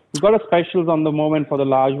 We've got a specials on the moment for the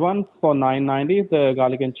large ones for $9.90. The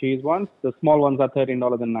garlic and cheese ones. The small ones are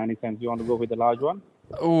 $13.90. You want to go with the large one?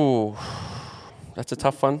 Ooh, that's a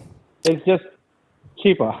tough one. It's just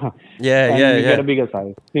cheaper. Yeah, and yeah, you yeah. get a bigger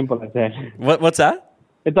size. Simple as that. What's that?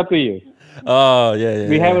 It's up to you. Oh, yeah.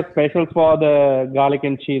 We have a special for the garlic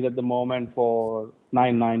and cheese at the moment for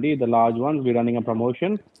 $9.90. The large ones, we're running a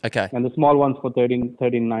promotion. Okay. And the small ones for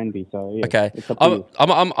 $13.90. So yeah, Okay. it's up to you.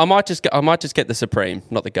 I might just get the Supreme,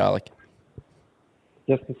 not the garlic.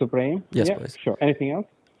 Just the Supreme? Yes, yeah, please. Sure. Anything else?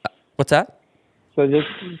 What's that? So just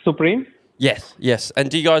Supreme? Yes. And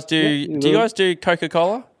do you guys do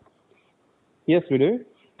Coca-Cola? Yes, we do.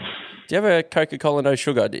 Do you have a Coca-Cola no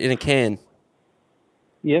sugar in a can?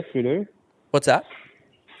 Yes, we do. What's that?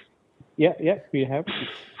 Yeah, we have.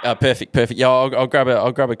 Perfect. Yeah, I'll grab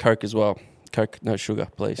a Coke as well. Coke no sugar,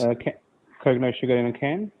 please. Coke no sugar in a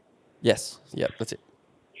can? Yes. Yep, that's it.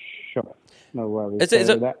 Sure. No worries. Is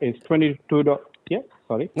it- That is $22. Yeah,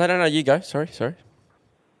 sorry. No, you go. Sorry.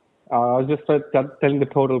 I was just telling the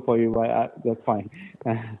total for you. That's fine.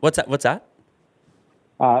 What's that?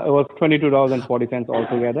 It was $22.40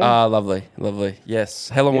 altogether. Lovely, lovely. Yes.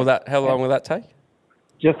 How long will that take?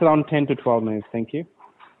 Just around 10 to 12 minutes. Thank you.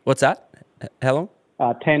 What's that? How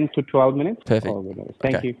long? 10 to 12 minutes. Perfect.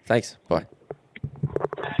 Thank Okay, you. Thanks. Bye.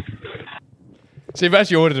 So you've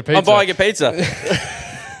actually ordered a pizza. I'm buying a pizza.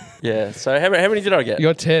 Yeah. So how many did I get? You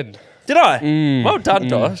got 10. Did I? Well done,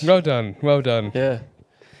 Josh. Well done. Well done. Yeah.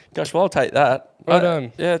 Gosh, well, I'll take that. Well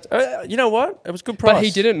done. Yeah. You know what? It was good price. But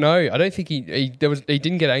he didn't know. I don't think he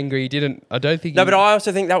didn't get angry. He didn't. I don't think. No, but I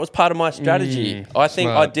also think that was part of my strategy. I think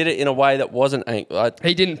smart. I did it in a way that wasn't angry.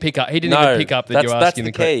 He didn't pick up. He didn't even pick up that you were that's asking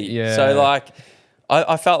the the key. Yeah. So like,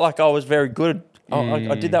 I felt like I was very good.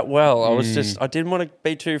 I did that well. I was I didn't want to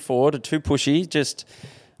be too forward or too pushy. Just.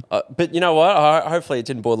 But you know what? Hopefully it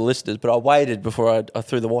didn't bore the listeners. But I waited before I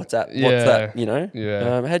threw the WhatsApp. What's Yeah. that? You know.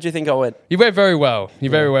 Yeah. How do you think I went? You went very well. You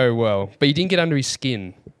very, very well. But you didn't get under his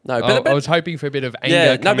skin. No, I was hoping for a bit of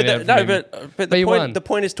anger coming out from him. But you won. the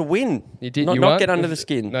point is to win. You did. Not, You not won? get under the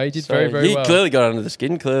skin. No, you did very, very he well. clearly got under the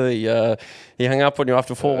skin. Clearly, he hung up on you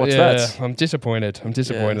after 4. What's yeah, that? I'm disappointed. I would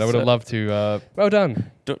have so- loved to. Well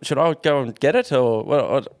done. Should I go and get it,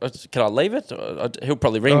 or can I leave it? He'll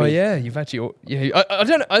probably ring Oh me. yeah, you've actually. Yeah, I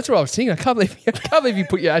don't know. That's what I was thinking. I can't believe you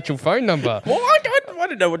put your actual phone number. Well, I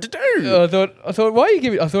didn't know what to do. I thought, why are you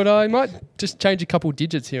giving? I thought I might just change a couple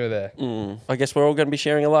digits here or there. I guess we're all going to be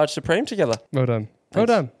sharing a large Supreme together. Well done. Well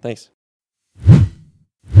done. Thanks.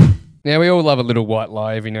 Now we all love a little white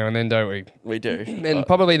lie every now and then, don't we? We do. And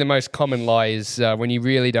probably the most common lie is when you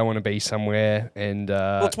really don't want to be somewhere and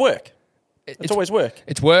Well, it's work. It's always work.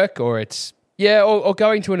 it's work or it's or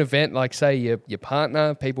going to an event like say your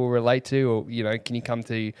partner people relate to, or can you come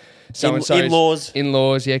to so and so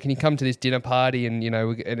In-laws. can you come to this dinner party and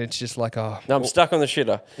and it's just like No, I'm stuck on the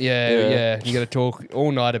shitter. yeah. You got to talk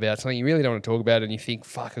all night about something you really don't want to talk about, and you think,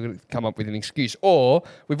 "Fuck, I've got to come up with an excuse." Or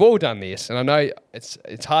we've all done this, and I know it's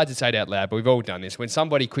hard to say it out loud, but we've all done this. When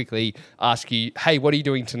somebody quickly asks you, "Hey, what are you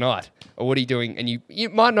doing tonight?" or "What are you doing?" and you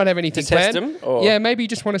might not have anything To test planned. them, or- Yeah, maybe you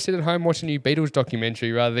just want to sit at home watch a new Beatles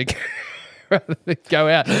documentary rather than go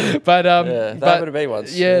out. But That happened to me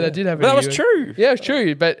once. Yeah, that did happen. But that to was you. true. Yeah, it was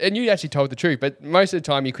true. And you actually told the truth. But most of the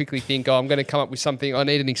time, you quickly think, "Oh, I'm going to come up with something. I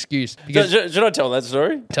need an excuse." Because Should I tell that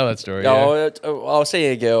story? tell that story. No, yeah. I was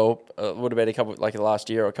seeing a girl. Would have been last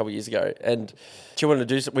year or a couple of years ago, and she wanted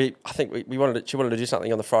to do. She wanted to do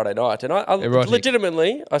something on the Friday night, and I Erotic.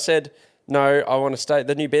 legitimately I said no. I want to stay.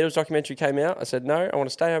 The new Beatles documentary came out. I said no. I want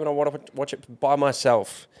to stay home and I want to watch it by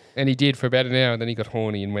myself. And he did for about an hour, and then he got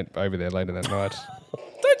horny and went over there later that night.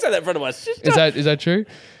 Don't say that in front of my sister. Is that true?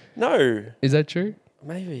 No, Is that true?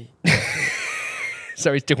 maybe.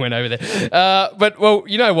 So he still went over there. But, well,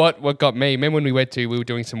 you know what? What got me? Remember when we were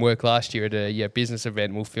doing some work last year at a business event,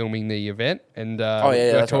 and we were filming the event, and we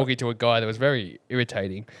were that's talking to a guy that was very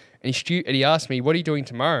irritating. And he asked me, "What are you doing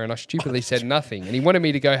tomorrow?" And I stupidly said nothing. And he wanted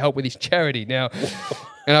me to go help with his charity. Now,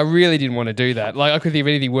 and I really didn't want to do that. Like, I couldn't think of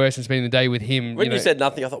anything worse than spending the day with him. When you said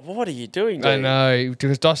nothing, I thought, well, what are you doing, dude? I know,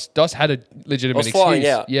 because Dos had a legitimate excuse. flying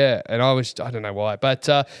out. Yeah, and I don't know why. But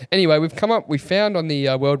anyway, we found on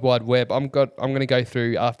the World Wide Web, I'm going to go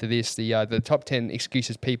through after this the top 10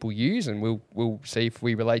 excuses people use, and we'll see if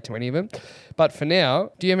we relate to any of them. But for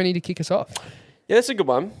now, do you have any to kick us off? Yeah, that's a good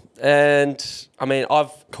one. And, I mean,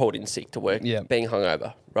 I've called in sick to work being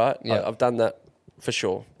hungover, right? Yeah. I've done that for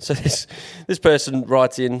sure. So this person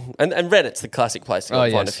writes in, and Reddit's the classic place to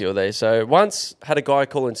go find a few of these. So once had a guy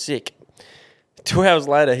call in sick. 2 hours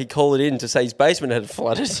later, he called in to say his basement had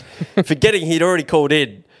flooded, forgetting he'd already called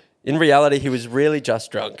in. In reality, he was really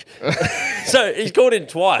just drunk. So he's called in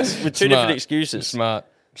twice with two different excuses. Smart.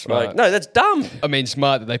 Like, no, that's dumb. I mean,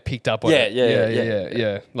 smart that they picked up on it.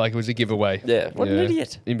 Yeah. Like it was a giveaway. Yeah, what an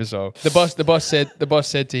idiot. Imbecile. The boss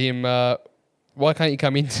said to him, "Why can't you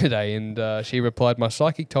come in today?" And she replied, "My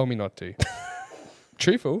psychic told me not to."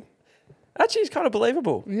 Truthful. Actually, it's kind of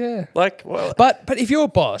believable. Yeah. Like, well, But if you're a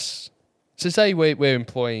boss, so say we're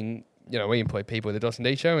employing, we employ people at the Dawson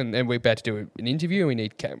D show, and we're about to do an interview, and we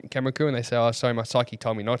need camera crew, and they say, "Oh, sorry, my psychic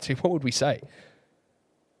told me not to." What would we say?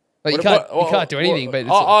 Like, you can't do anything. But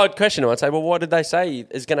I'd question them. I'd say, well, what did they say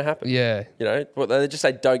is going to happen? yeah. Well, they just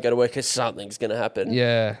say don't go to work because something's going to happen.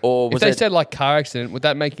 Yeah. Or if was they it- said like car accident, would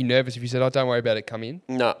that make you nervous if you said, "Oh, don't worry about it, come in"?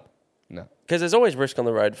 No, No. because there's always risk on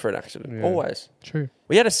the road for an accident. Yeah. Always. True.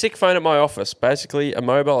 We had a sick phone at my office, basically a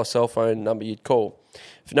mobile or cell phone number you'd call.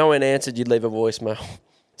 If no one answered, you'd leave a voicemail.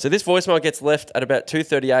 So this voicemail gets left at about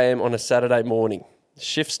 2:30 a.m. on a Saturday morning.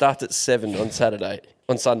 Shift starts at 7 on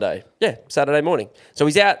Sunday. Yeah, Saturday morning. So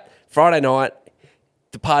he's out Friday night.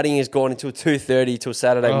 The partying has gone until 2:30 till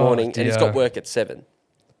Saturday morning, and he's got work at 7.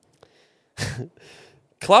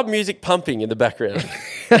 Club music pumping in the background.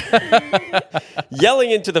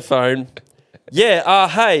 yelling into the phone. Yeah,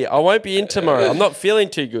 hey, I won't be in tomorrow. I'm not feeling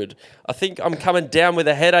too good. I think I'm coming down with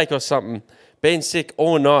a headache or something. Been sick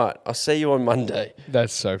all night. I'll see you on Monday.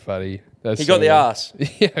 That's so funny. He got the arse.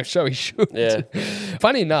 Yeah, so he should. Yeah.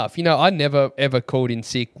 Funny enough, I never ever called in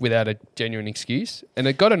sick without a genuine excuse, and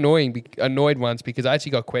it got annoyed once because I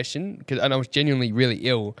actually got questioned and I was genuinely really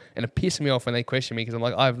ill, and it pissed me off when they questioned me because I'm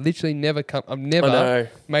like, I've literally never know.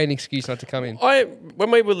 made an excuse not to come in.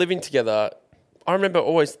 When we were living together, I remember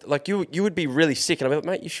always like you would be really sick, and I'd be like,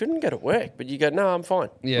 mate, you shouldn't go to work, but you go, no, I'm fine.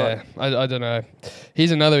 Yeah, Like, I don't know.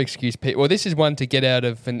 Here's another excuse, Pete. Well, this is one to get out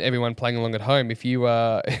of, and everyone playing along at home. If you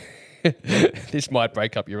this might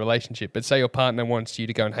break up your relationship, but say your partner wants you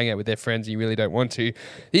to go and hang out with their friends and you really don't want to.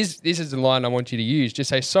 This is the line I want you to use. Just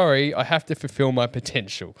say, sorry, I have to fulfill my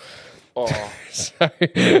potential. oh, So,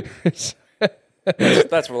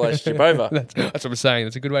 that's relationship over. that's what I'm saying.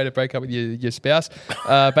 That's a good way to break up with your spouse.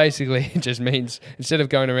 Basically, it just means instead of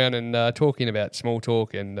going around and talking about small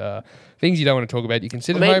talk and things you don't want to talk about, you can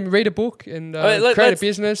sit at home, read a book, and create a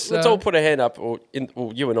business. Let's all put a hand up, or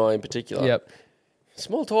you and I in particular. Yep.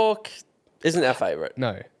 Small talk isn't our favourite.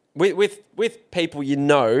 No. With people you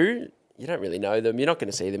don't really know them. You're not going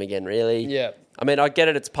to see them again, really. Yeah. I mean, I get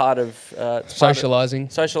it. It's part of Socialising.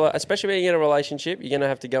 Especially being in a relationship. You're going to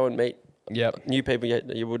have to go and meet Yep. new people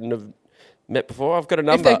you wouldn't have met before. I've got a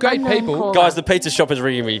number. If they're great Unknown people, caller. Guys, the pizza shop is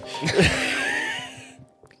ringing me.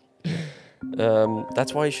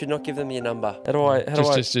 That's why you should not give them your number. How do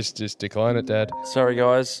I? just decline it, Dad. Sorry,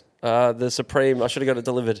 guys. The Supreme. I should have got it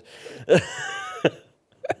delivered.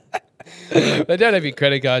 They don't have your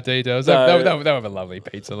credit card details. No. They'll have a lovely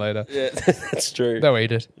pizza later. Yeah, that's true. They'll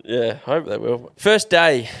eat it. Yeah, hope they will. First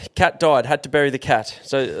day, cat died. Had to bury the cat.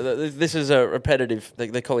 So this is a repetitive.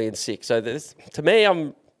 They're calling in sick. So this, to me,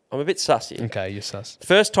 I'm a bit sus here. Okay, you're sus.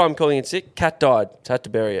 First time calling in sick, cat died. So had to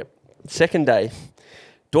bury it. Second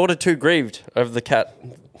daughter too grieved over the cat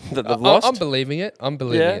that they've lost. I'm believing it. I'm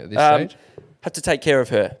believing it at this stage. Had to take care of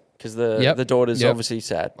her because the daughter's Yep. obviously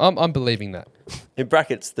sad. I'm believing that. In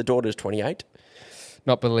brackets, the daughter's 28.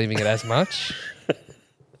 Not believing it as much.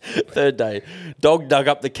 Third day, dog dug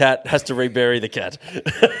up the cat, has to rebury the cat.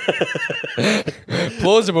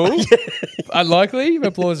 Plausible. Unlikely,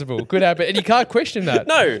 but plausible. Could happen. And you can't question that.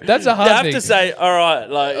 No, That's a hard You have thing. to say, all right,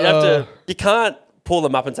 like you have to. You can't pull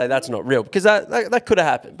them up and say that's not real because that could have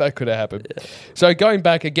happened. That could have happened. Yeah. So going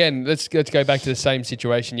back again, let's go back to the same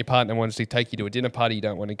situation. Your partner wants to take you to a dinner party, you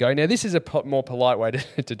don't want to go. Now, this is a more polite way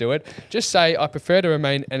to do it. Just say, I prefer to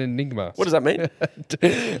remain an enigma. What does that mean?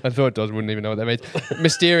 I thought Doz wouldn't even know what that means.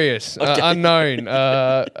 Mysterious, unknown,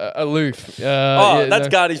 aloof. That's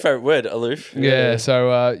Gardy's favourite word, aloof. Yeah,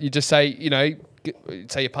 so you just say,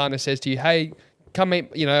 say your partner says to you, hey, come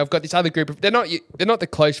meet, I've got this other group of, they're not the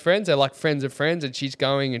close friends, they're like friends of friends, and she's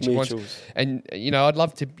going and she wants, and I'd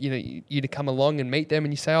love to, you to come along and meet them,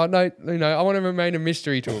 and you say, oh no, I want to remain a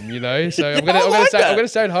mystery to them, so I'm gonna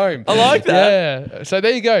stay at home. I like that. Yeah. So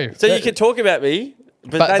there you go. So you can talk about me,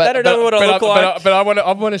 but they don't know what I look like. But I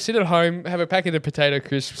want to sit at home, have a packet of potato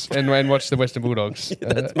crisps, and watch the Western Bulldogs.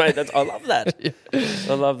 I love that. Yeah.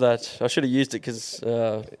 I love that. I should have used it because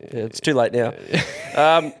it's too late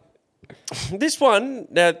now. This one,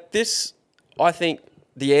 I think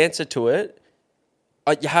the answer to it,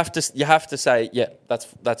 you have to say, yeah,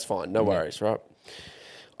 that's fine, no worries, right?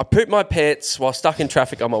 I pooped my pants while stuck in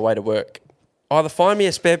traffic on my way to work. Either find me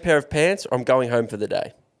a spare pair of pants or I'm going home for the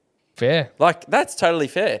day. Fair. Like, that's totally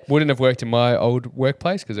fair. Wouldn't have worked in my old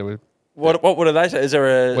workplace because it was. What do they say?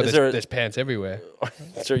 There's pants everywhere.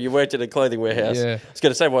 So you worked at a clothing warehouse. Yeah. I was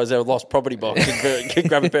going to say, is there a lost property box? You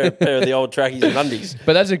grab a pair of the old trackies and undies.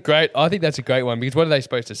 But I think that's a great one because what are they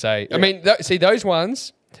supposed to say? Yeah. I mean, see, those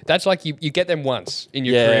ones, that's like you get them once in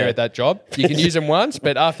your career at that job. You can use them once,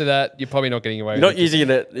 but after that, you're probably not getting away with it. Not using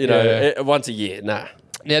it, once a year, nah.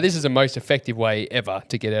 Now, this is the most effective way ever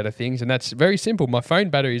to get out of things, and that's very simple. My phone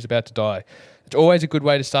battery is about to die. It's always a good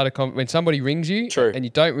way to start a conversation. When somebody rings you and you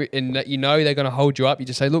don't, and they're going to hold you up, you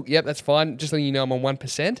just say, look, yep, that's fine. Just letting you know I'm on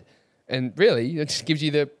 1%. And really, it just gives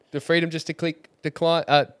you the freedom just to click decline,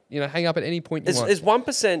 hang up at any point you want. Is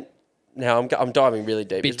 1%, now I'm diving really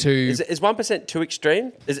deep. Is 1% too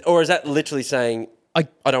extreme? Or is that literally saying, I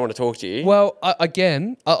don't want to talk to you? Well, I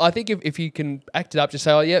think if you can act it up, just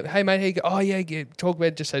say, oh, yeah, hey, mate, here you go. Oh, yeah, talk about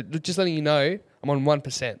it. Just letting you know I'm on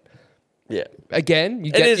 1%. Yeah. Again,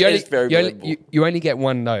 you only get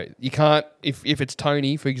one note. You can't if it's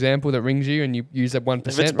Tony, for example, that rings you and you use that 1%.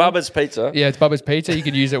 If it's Bubba's Pizza. Yeah, it's Bubba's Pizza. You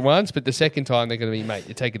can use it once, but the second time they're going to be, mate,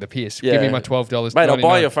 you're taking the piss. Yeah. Give me my $12. Mate, I'll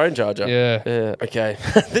buy your phone charger. Yeah. Okay.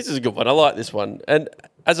 This is a good one. I like this one. And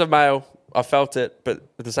as a male, I felt it, but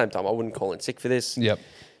at the same time, I wouldn't call in sick for this. Yep.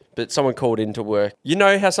 But someone called into work. You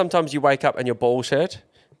know how sometimes you wake up and your balls hurt?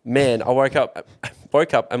 Man, I woke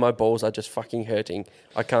up and my balls are just fucking hurting.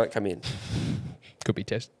 I can't come in. Could be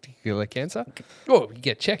testicular cancer. Oh, you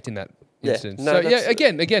get checked in that Yeah, instance. no, So yeah, that's-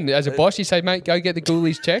 again, as a boss, you say, mate, go get the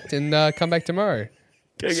ghoulies checked and come back tomorrow.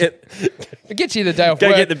 Go get It gets you the day off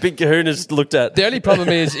work. the big kahunas looked at. The only problem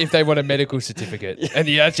is if they want a medical certificate and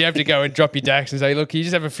you actually have to go and drop your dax and say, look, you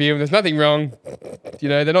just have a feel. There's nothing wrong. You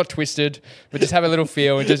know, they're not twisted, but just have a little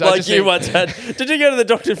feel. And just, I Like just you think- once had. Did you go to the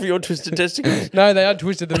doctor for your twisted testicles? No, they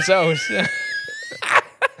untwisted themselves.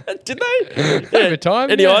 Did they? Over time.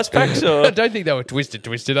 Any yeah. ice packs or? I don't think they were twisted.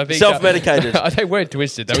 I think Self-medicated. they weren't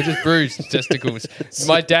twisted. They were just bruised testicles.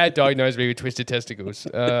 My dad diagnosed me with twisted testicles.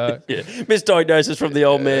 Yeah. Misdiagnosis from the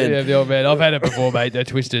old man. Yeah, the old man. I've had it before, mate. They're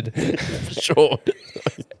twisted. For sure.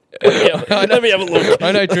 Let me have a look.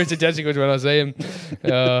 I know twisted testicles when I see them.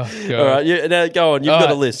 Oh, God. All right, now go on. You've All got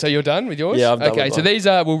a right, list. So you're done with yours? Yeah, I'm done Okay, with so mine. these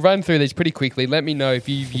are, we'll run through these pretty quickly. Let me know if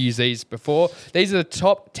you've used these before. These are the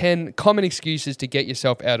top 10 common excuses to get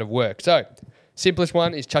yourself out of work. So, simplest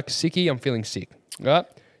one is chuck a sickie, I'm feeling sick. All right?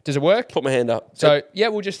 Does it work? Put my hand up. So, yeah,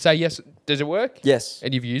 we'll just say yes. Does it work? Yes.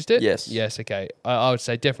 And you've used it? Yes. Yes, okay. I would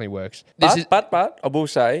say definitely works. This is But I will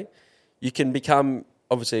say, you can become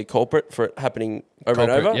obviously a culprit for it happening over and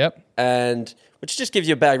Culprit, over. yep. And which just gives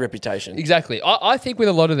you a bad reputation. exactly. I think with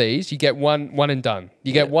a lot of these, you get one and done.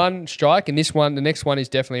 You get one strike, and the next one is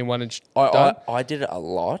definitely one and done. I did it a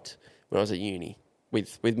lot when I was at uni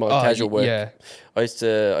with my Oh, casual work. yeah. I used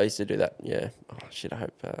to do that. Yeah. Oh shit! I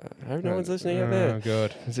hope no one's listening out Oh there.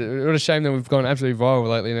 god, what a shame that we've gone absolutely viral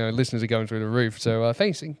lately. You know, listeners are going through the roof. So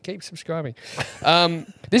thanks and keep subscribing.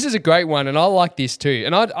 This is a great one, and I like this too.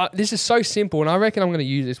 And this is so simple, and I reckon I'm going to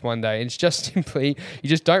use this one day. And it's just simply you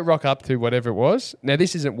just don't rock up to whatever it was. Now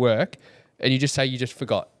this isn't work, and you just say you just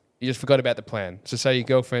forgot. You just forgot about the plan. So say your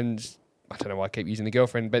girlfriend's. I don't know why I keep using the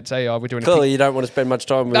girlfriend, but say we're doing a Clearly, you don't want to spend much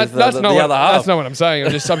time with that's the not what, other half. That's not what I'm saying.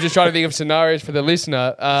 I'm just trying to think of scenarios for the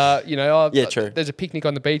listener. Yeah, true. There's a picnic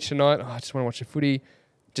on the beach tonight. Oh, I just want to watch the footy.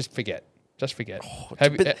 Just forget. Just forget.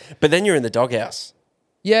 But then you're in the doghouse.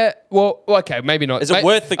 Yeah. Well, okay. Maybe not. Is it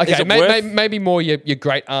worth the- Okay. is it worth- maybe more your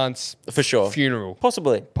great aunt's For sure. funeral.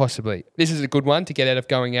 Possibly. Possibly. This is a good one to get out of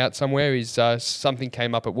going out somewhere. Is something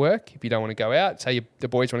came up at work? If you don't want to go out, say the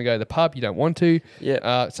boys want to go to the pub, you don't want to.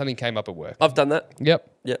 Yeah. Something came up at work. I've done that. Yep.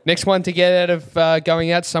 Yep. Next one to get out of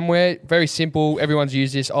going out somewhere. Very simple. Everyone's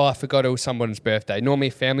used this. Oh, I forgot it was someone's birthday. Normally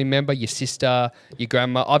a family member, your sister, your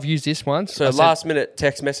grandma. I've used this once. So I said, last minute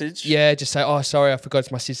text message. yeah, just say, oh, sorry, I forgot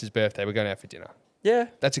it's my sister's birthday. We're going out for dinner. Yeah.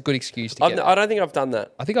 That's a good excuse to get. I don't think I've done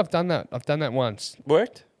that. I think I've done that. I've done that once.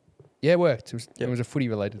 Worked? Yeah, it worked. It was a footy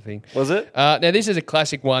related thing. Was it? Now this is a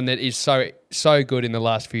classic one that is so good in the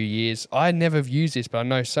last few years. I never have used this, but I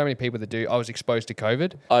know so many people that do. I was exposed to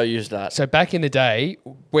COVID. I used that. So back in the day,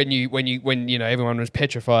 when everyone was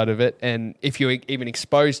petrified of it, and if you were even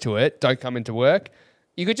exposed to it, don't come into work.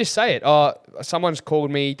 You could just say it. Oh, someone's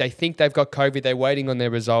called me. They think they've got COVID. They're waiting on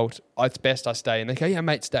their result. Oh, it's best I stay. And they go, yeah,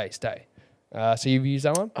 mate, stay. So you've used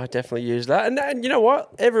that one? I definitely used that. And you know what?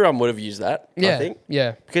 Everyone would have used that, Yeah. I think.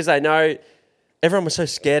 Yeah. Because they know everyone was so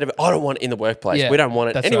scared of it. I don't want it in the workplace. Yeah, We don't want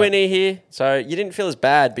it that's anywhere right. near here. So you didn't feel as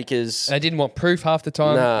bad because... They didn't want proof half the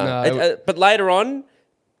time. But later on,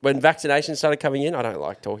 when vaccinations started coming in, I don't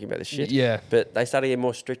like talking about this shit. Yeah. But they started getting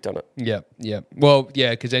more strict on it. Yeah. Well, yeah,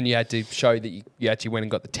 because then you had to show that you actually went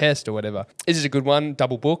and got the test or whatever. This is a good one.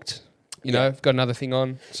 Double booked. You know, got another thing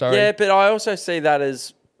on. Sorry. Yeah, but I also see that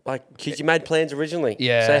as... Like, because you made plans originally.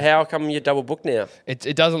 Yeah. So how come you're double booked now?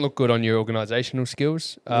 It doesn't look good on your organisational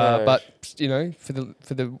skills. No. But you know, for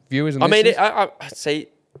the viewers and I mean, listeners, I see,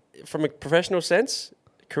 from a professional sense,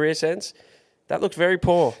 career sense, that looks very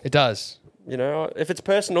poor. it does. You know, if it's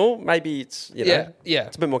personal, maybe it's, you know, Yeah.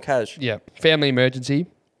 it's a bit more cash. Yeah. Family emergency.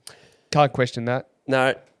 Can't question that.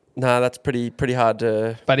 No, that's pretty hard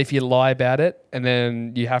to... But if you lie about it and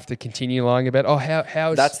then you have to continue lying about,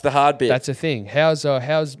 how's That's the hard bit. That's a thing. How's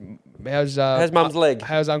mum's leg?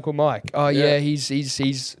 How's Uncle Mike? Oh yeah,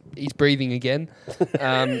 he's breathing again.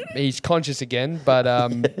 He's conscious again, but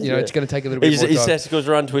you know it's going to take a little bit more His time. testicles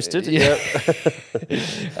are untwisted. Yeah.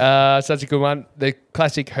 Yep. Such a good one. The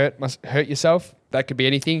classic hurt yourself. That could be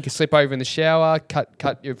anything. You could slip over in the shower,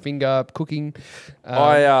 cut your finger cooking.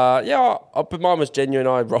 But mine was genuine.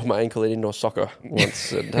 I rolled my ankle in indoor soccer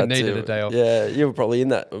once and had Needed to, a day off. Yeah, you were probably in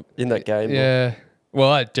that game. Yeah. Well,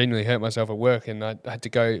 I genuinely hurt myself at work, and I had to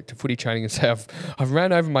go to footy training and say I've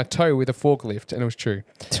ran over my toe with a forklift, and it was true.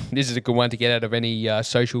 This is a good one to get out of any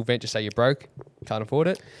social event. Just say you're broke, can't afford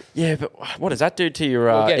it. Yeah, but what does that do to your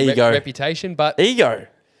Well, again, ego? reputation, but Ego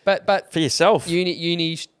but for yourself.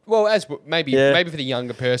 uni. Well, maybe for the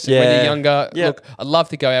younger person. When Yeah. you're younger, Yeah. look, I'd love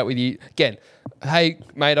to go out with you again. Hey,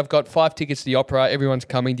 mate, I've got 5 tickets to the opera. Everyone's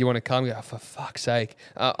coming. Do you want to come? You go, oh, for fuck's sake!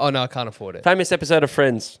 Oh no, I can't afford it. Famous episode of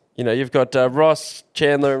Friends. You know, you've got Ross,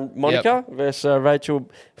 Chandler, and Monica versus Rachel,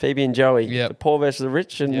 Phoebe, and Joey. Yep. The poor versus the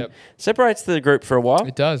rich, and Yep. separates the group for a while.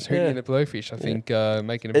 It does. Hootie Yeah. and the Blowfish. I think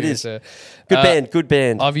making a It bit is. of a Good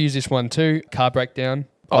band. I've used this one too. Car breakdown.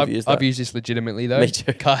 I've used that. I've used this legitimately though. Me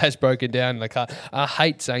too. Car has broken down. The car. I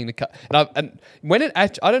hate saying the car. And when it, I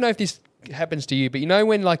don't know if this happens to you, but you know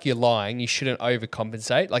when like you're lying, you shouldn't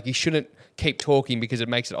overcompensate. Like you shouldn't keep talking because it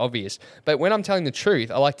makes it obvious. But when I'm telling the truth,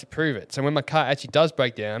 I like to prove it. So when my car actually does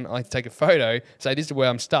break down, I like to take a photo, say this is where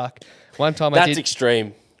I'm stuck. One time I That's did.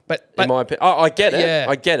 extreme. But In my opinion. I get it. Yeah.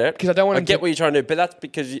 I get it. 'Cause I don't want I him get to- what you're trying to do, but that's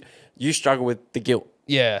because you struggle with the guilt.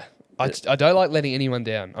 yeah. I don't like letting anyone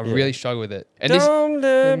down. I really struggle with it. And this, Don't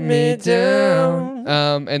let me down.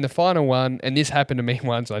 And the final one, and this happened to me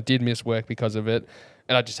once, and I did miss work because of it,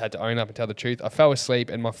 and I just had to own up and tell the truth. I fell asleep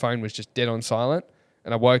and my phone was just dead on silent,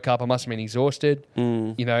 and I woke up. I must have been exhausted,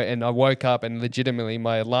 you know, and I woke up and legitimately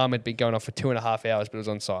my alarm had been going off for 2.5 hours, but it was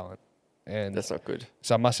on silent. And That's not good.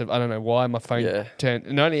 so I must have, I don't know why my phone turned.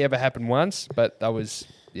 It only ever happened once, but that was,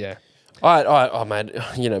 yeah. Oh man,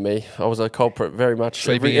 you know me. I was a culprit very much.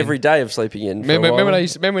 Sleeping in. Every day of sleeping in. Remember when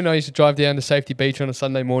I used to drive down to Safety Beach on a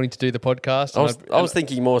Sunday morning to do the podcast? I was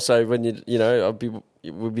thinking more so when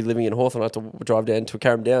we'd be living in Hawthorne. I had to drive down to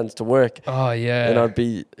Carrum Downs to work, Oh yeah. and I'd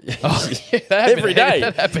be That happened every day.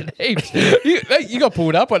 That happened heaps. you got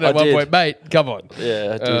pulled up on it at I one did. point, mate. Come on.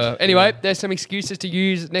 Yeah, I did. Anyway, there's some excuses to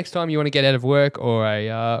use next time you want to get out of work or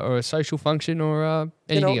a social function or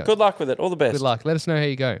anything else. Good luck with it. All the best. Good luck. Let us know how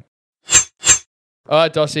you go. All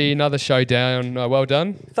right, Dossie, another showdown. Well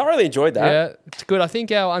done. Thoroughly enjoyed that. Yeah, it's good. I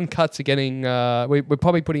think our uncuts are getting. We're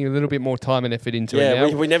probably putting a little bit more time and effort into it Yeah,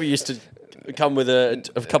 now. we never used to come with a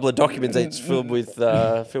couple of documents that's filled with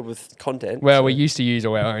content. Well, so- we used to use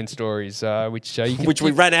all our own stories, which you can, which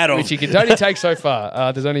we ran out of. which you can only take so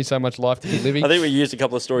far. There's only so much life to be living. I think we used a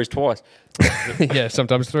couple of stories twice. Yeah,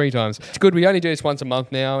 sometimes 3 times. It's good. We only do this once a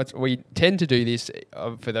month now. We tend to do this,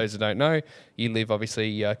 for those that don't know, you live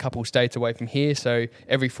obviously a couple states away from here. So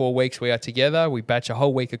every 4 weeks we are together. We batch a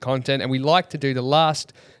whole week of content. And we like to do the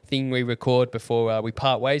last thing we record before we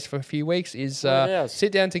part ways for a few weeks is ours.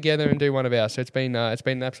 sit down together and do one of ours. So it's been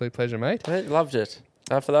an absolute pleasure, mate. I loved it.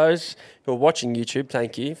 For those who are watching YouTube,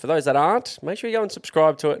 thank you. For those that aren't, make sure you go and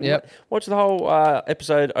subscribe to it. And Yep. watch the whole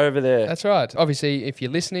episode over there. That's right. Obviously, if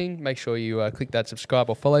you're listening, make sure you click that subscribe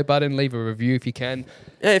or follow button. Leave a review if you can.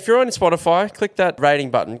 Yeah, if you're on Spotify, click that rating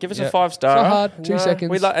button. Give us Yeah. a 5-star. It's not hard. 2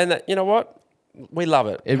 seconds. And you know what? We love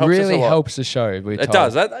it. It Helps us really a lot. helps the show. we're It told.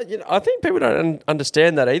 does. I think people don't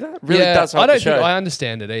understand that either. It really Yeah, does help I don't the show. think I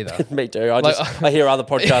understand it either. Me too. Like- I hear other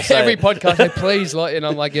podcasts say Every it. podcast, say, please, and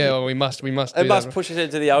I'm like, yeah, well, we must do It must that. push us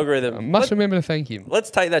into the algorithm. Must remember to thank you. Let's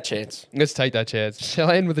take that chance. Let's take that chance. Shall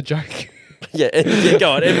I end with a joke? Yeah,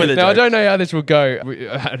 go on. End with a Now, I joke. don't know how this will go.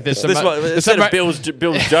 There's some, This one, there's instead some- of Bill's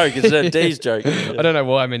joke, it's a D's joke. I don't know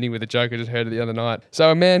why I'm ending with a joke. I just heard it the other night. So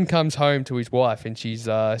a man comes home to his wife and she's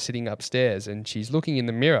sitting upstairs and she's looking in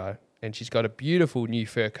the mirror and she's got a beautiful new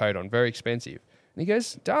fur coat on, very expensive. And he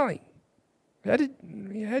goes, darling,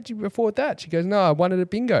 how'd you afford that? She goes, no, I won at a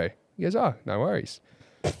bingo. He goes, oh, no worries.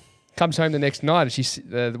 Comes home the next night and she's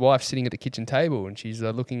the wife's sitting at the kitchen table and she's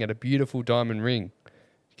looking at a beautiful diamond ring.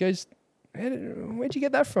 She goes, where'd you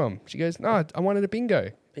get that from? She goes, no, I won at a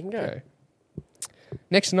bingo. Bingo.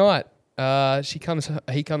 Next night, he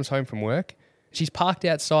comes home from work. She's parked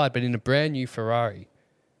outside, but in a brand new Ferrari.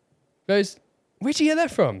 Goes, where'd you get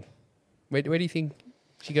that from? Where do you think?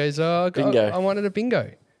 She goes, oh, Bingo. I wanted a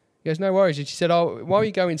bingo. He goes, no worries. And she said, oh, while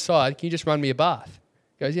you go inside, can you just run me a bath?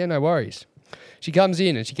 He goes, yeah, no worries. She comes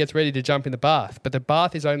in and she gets ready to jump in the bath, but the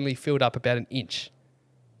bath is only filled up about an inch.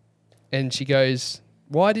 And she goes,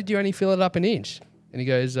 why did you only fill it up an inch? And he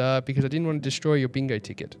goes, because I didn't want to destroy your bingo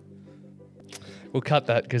ticket. We'll cut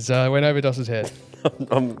that because I went over Doss's head.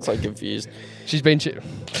 I'm so confused. She's been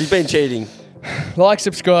She's been cheating. like,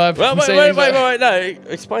 subscribe. Well, See wait, you- no,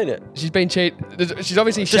 explain it. She's been She's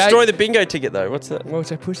obviously Destroy the bingo ticket though. What's that? Well, it's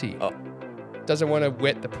her pussy. Oh. Doesn't want to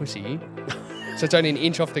wet the pussy. So it's only an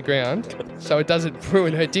inch off the ground. So it doesn't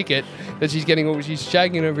ruin her ticket that she's getting. She's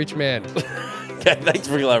shagging a rich man. Okay, thanks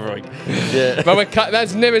for elaborating. Yeah. But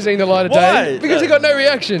that's never seen the light of Why? day because he got no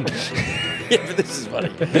reaction. Yeah, but this is funny.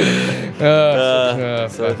 So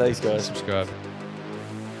So thanks, guys. subscribe.